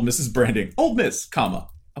 It's like Ole Miss's branding. Ole Miss,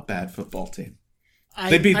 a bad football team.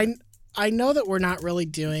 I know that we're not really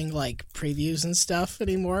doing previews and stuff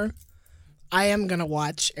anymore. I am going to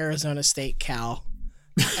watch Arizona State Cal,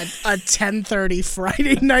 a 10:30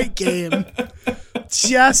 Friday night game,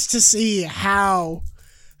 just to see how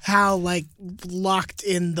locked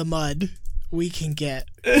in the mud we can get.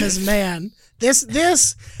 Because, man... This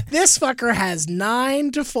fucker has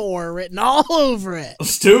 9-4 written all over it.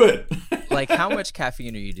 Let's do it. How much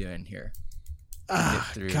caffeine are you doing here?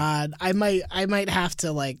 God, I might have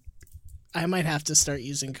to start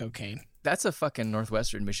using cocaine. That's a fucking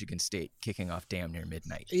Northwestern Michigan State kicking off damn near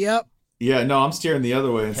midnight. Yep. Yeah, no, I'm steering the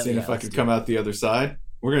other way and seeing if I can come out the other side.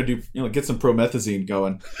 We're gonna do, get some promethazine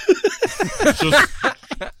going.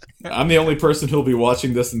 I'm the only person who'll be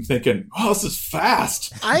watching this and thinking, "Oh, this is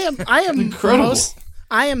fast." I am incredible.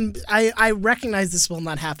 I recognize this will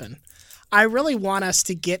not happen. I really want us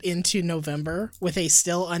to get into November with a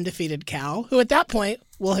still undefeated Cal, who at that point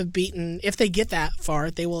will have beaten, if they get that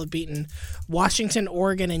far, they will have beaten Washington,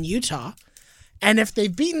 Oregon, and Utah. And if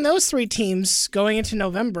they've beaten those 3 teams going into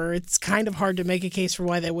November, it's kind of hard to make a case for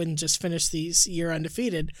why they wouldn't just finish this year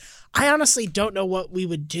undefeated. I honestly don't know what we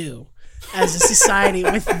would do as a society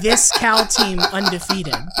with this Cal team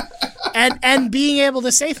undefeated. And being able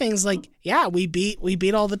to say things like, yeah, we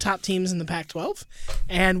beat all the top teams in the Pac-12,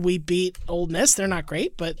 and we beat Ole Miss. They're not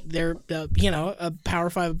great, but they're a Power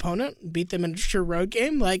 5 opponent. Beat them in a sure road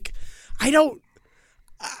game. What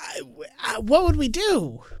would we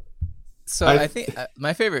do? So I think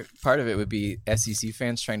my favorite part of it would be SEC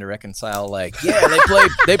fans trying to reconcile, they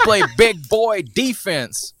play big boy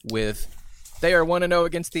defense with they are 1-0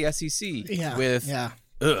 against the SEC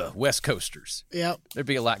West Coasters. Yep. There'd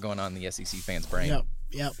be a lot going on in the SEC fans' brain.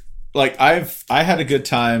 Yep. I had a good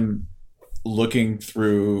time looking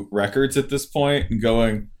through records at this point and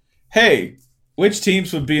going, hey, which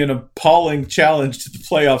teams would be an appalling challenge to the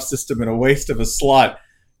playoff system and a waste of a slot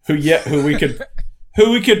who we could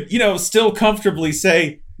still comfortably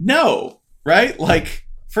say no, right?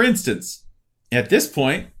 For instance, at this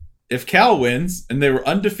point, if Cal wins and they were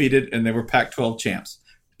undefeated and they were Pac-12 champs,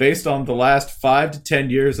 based on the last 5 to 10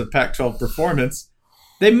 years of Pac-12 performance,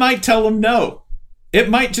 They might tell them no. It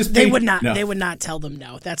might just be They would not. no. They would not tell them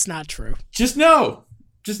no. That's not true. Just no.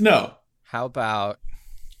 Just no. How about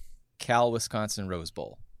Cal Wisconsin Rose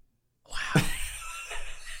Bowl? Wow.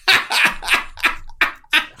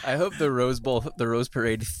 I hope the Rose Bowl, the Rose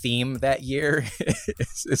Parade theme that year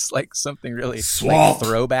is like something really like Swamp.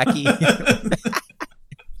 throwbacky.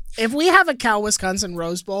 If we have a Cal Wisconsin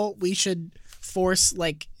Rose Bowl, we should force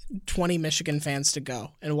like 20 Michigan fans to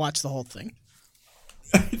go and watch the whole thing.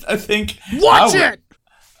 I think. Watch it.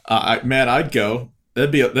 Man, I'd go.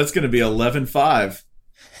 That's going to be 11-5.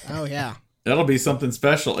 Oh yeah. That'll be something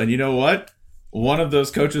special. And you know what? One of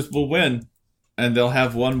those coaches will win, and they'll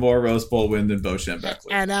have one more Rose Bowl win than Bo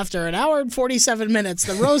Schembechler. And after an hour and 47 minutes,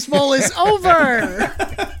 the Rose Bowl is over.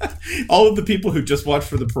 All of the people who just watched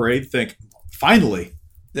for the parade think, finally,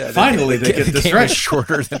 Yeah, finally they get the this game right. is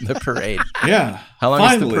shorter than the parade. Yeah. How long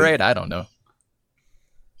finally. is the parade? I don't know.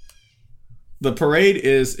 The parade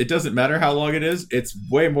is, it doesn't matter how long it is, it's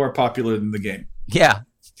way more popular than the game. Yeah.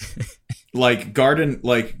 Like Garden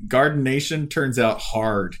Nation turns out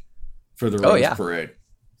hard for the Rose Parade.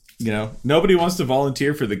 You know, nobody wants to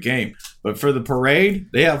volunteer for the game, but for the parade,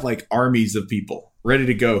 they have like armies of people ready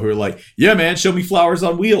to go who are like, yeah, man, show me flowers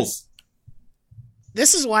on wheels.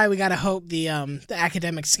 This is why we gotta hope the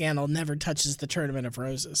academic scandal never touches the Tournament of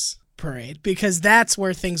Roses parade, because that's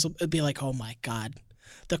where things will be like, oh my god,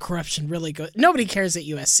 the corruption really goes. Nobody cares that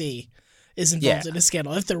USC is involved in a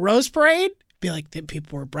scandal. If the Rose Parade, be like that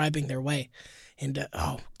people were bribing their way into.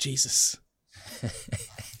 Oh Jesus.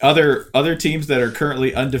 Other teams that are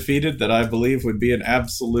currently undefeated that I believe would be an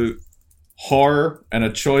absolute horror and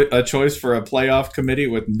a choice for a playoff committee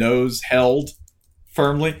with nose held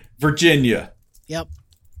firmly. Virginia. Yep.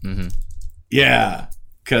 Mm-hmm. Yeah.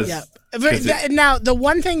 Now, the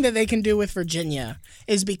one thing that they can do with Virginia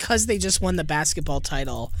is because they just won the basketball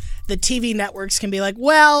title, the TV networks can be like,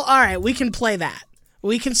 well, all right, we can play that.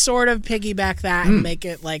 We can sort of piggyback that and make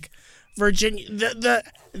it like Virginia,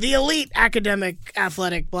 the elite academic,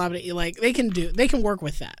 athletic, blah, blah, blah. Like they can work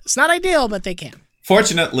with that. It's not ideal, but they can.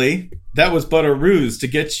 Fortunately, that was but a ruse to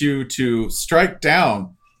get you to strike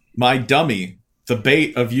down my dummy, the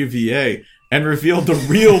bait of UVA, and reveal the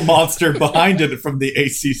real monster behind it from the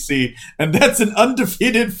ACC, and that's an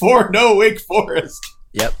undefeated 4-0 Wake Forest.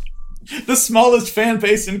 Yep. The smallest fan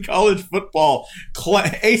base in college football,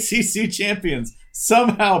 ACC champions,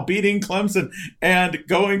 somehow beating Clemson and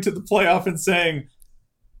going to the playoff and saying,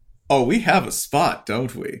 oh, we have a spot,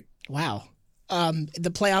 don't we? Wow.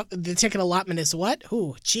 The ticket allotment is what?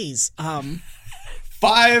 Ooh, geez.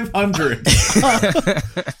 500.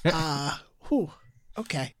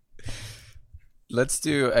 Okay. Let's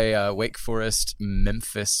do a Wake Forest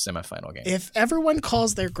Memphis semifinal game. If everyone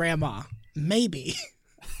calls their grandma, maybe.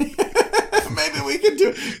 Maybe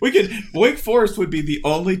we could. Wake Forest would be the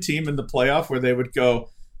only team in the playoff where they would go,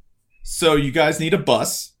 so you guys need a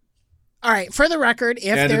bus. All right, for the record,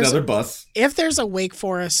 and another bus. If there's a Wake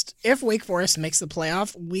Forest makes the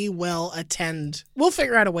playoff, we will attend. We'll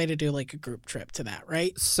figure out a way to do like a group trip to that,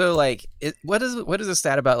 right? So like, what is the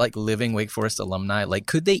stat about like living Wake Forest alumni? Like,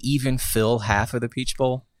 could they even fill half of the Peach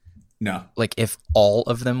Bowl? No. Like, if all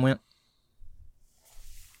of them went?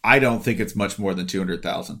 I don't think it's much more than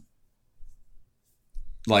 200,000.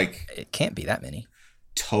 Like, it can't be that many.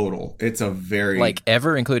 Total. It's a very like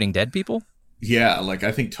ever, including dead people. Yeah, like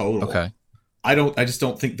I think total. Okay. I just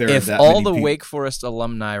don't think there if are that all many the people. Wake Forest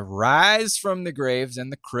alumni rise from the graves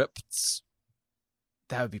and the crypts,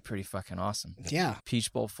 that would be pretty fucking awesome. Yeah.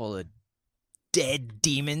 Peach Bowl full of dead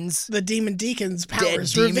demons. The Demon Deacons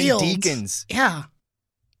powers dead revealed. Demon Deacons. Yeah.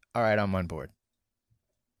 All right, I'm on board.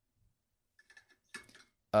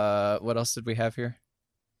 What else did we have here?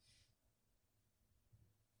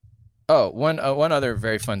 Oh, one other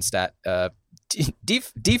very fun stat.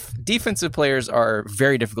 Defensive players are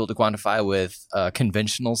very difficult to quantify with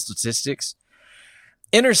conventional statistics.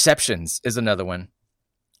 Interceptions is another one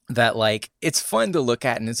that, like, it's fun to look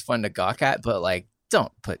at and it's fun to gawk at, but, like,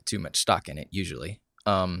 don't put too much stock in it usually.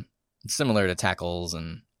 Similar to tackles,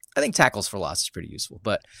 and I think tackles for loss is pretty useful.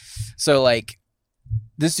 But so, like,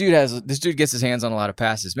 this dude gets his hands on a lot of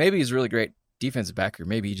passes. Maybe he's a really great defensive backer.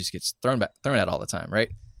 Maybe he just gets thrown at all the time, right?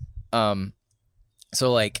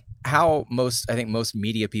 So like how most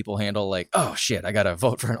media people handle like, oh shit, I gotta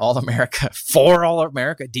vote for an All-America, 4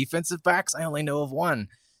 All-America defensive backs. I only know of one.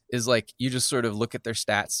 Is like you just sort of look at their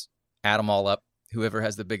stats, add them all up. Whoever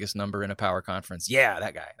has the biggest number in a power conference, yeah,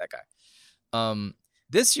 that guy.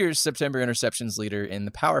 This year's September interceptions leader in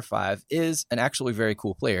the Power 5 is an actually very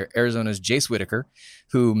cool player, Arizona's Jace Whitaker,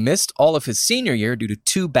 who missed all of his senior year due to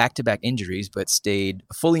 2 back-to-back injuries, but stayed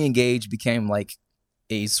fully engaged, became like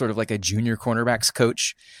He's sort of like a junior cornerbacks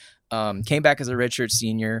coach. Came back as a redshirt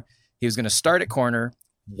senior. He was going to start at corner.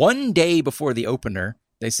 One day before the opener,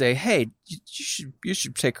 they say, hey, you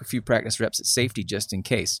should take a few practice reps at safety just in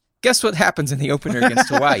case. Guess what happens in the opener against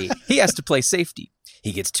Hawaii? He has to play safety.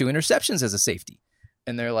 He gets 2 interceptions as a safety.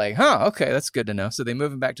 And they're like, okay, that's good to know. So they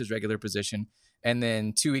move him back to his regular position. And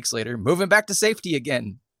then 2 weeks later, move him back to safety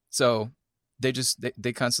again. So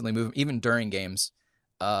they constantly move him, even during games.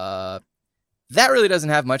 That really doesn't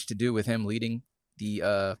have much to do with him leading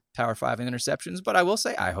the Power 5 in interceptions. But I will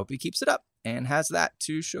say, I hope he keeps it up and has that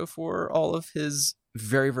to show for all of his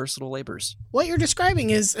very versatile labors. What you're describing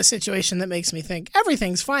is a situation that makes me think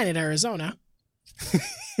everything's fine in Arizona.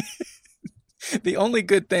 The only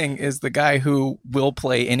good thing is the guy who will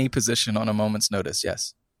play any position on a moment's notice.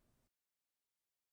 Yes.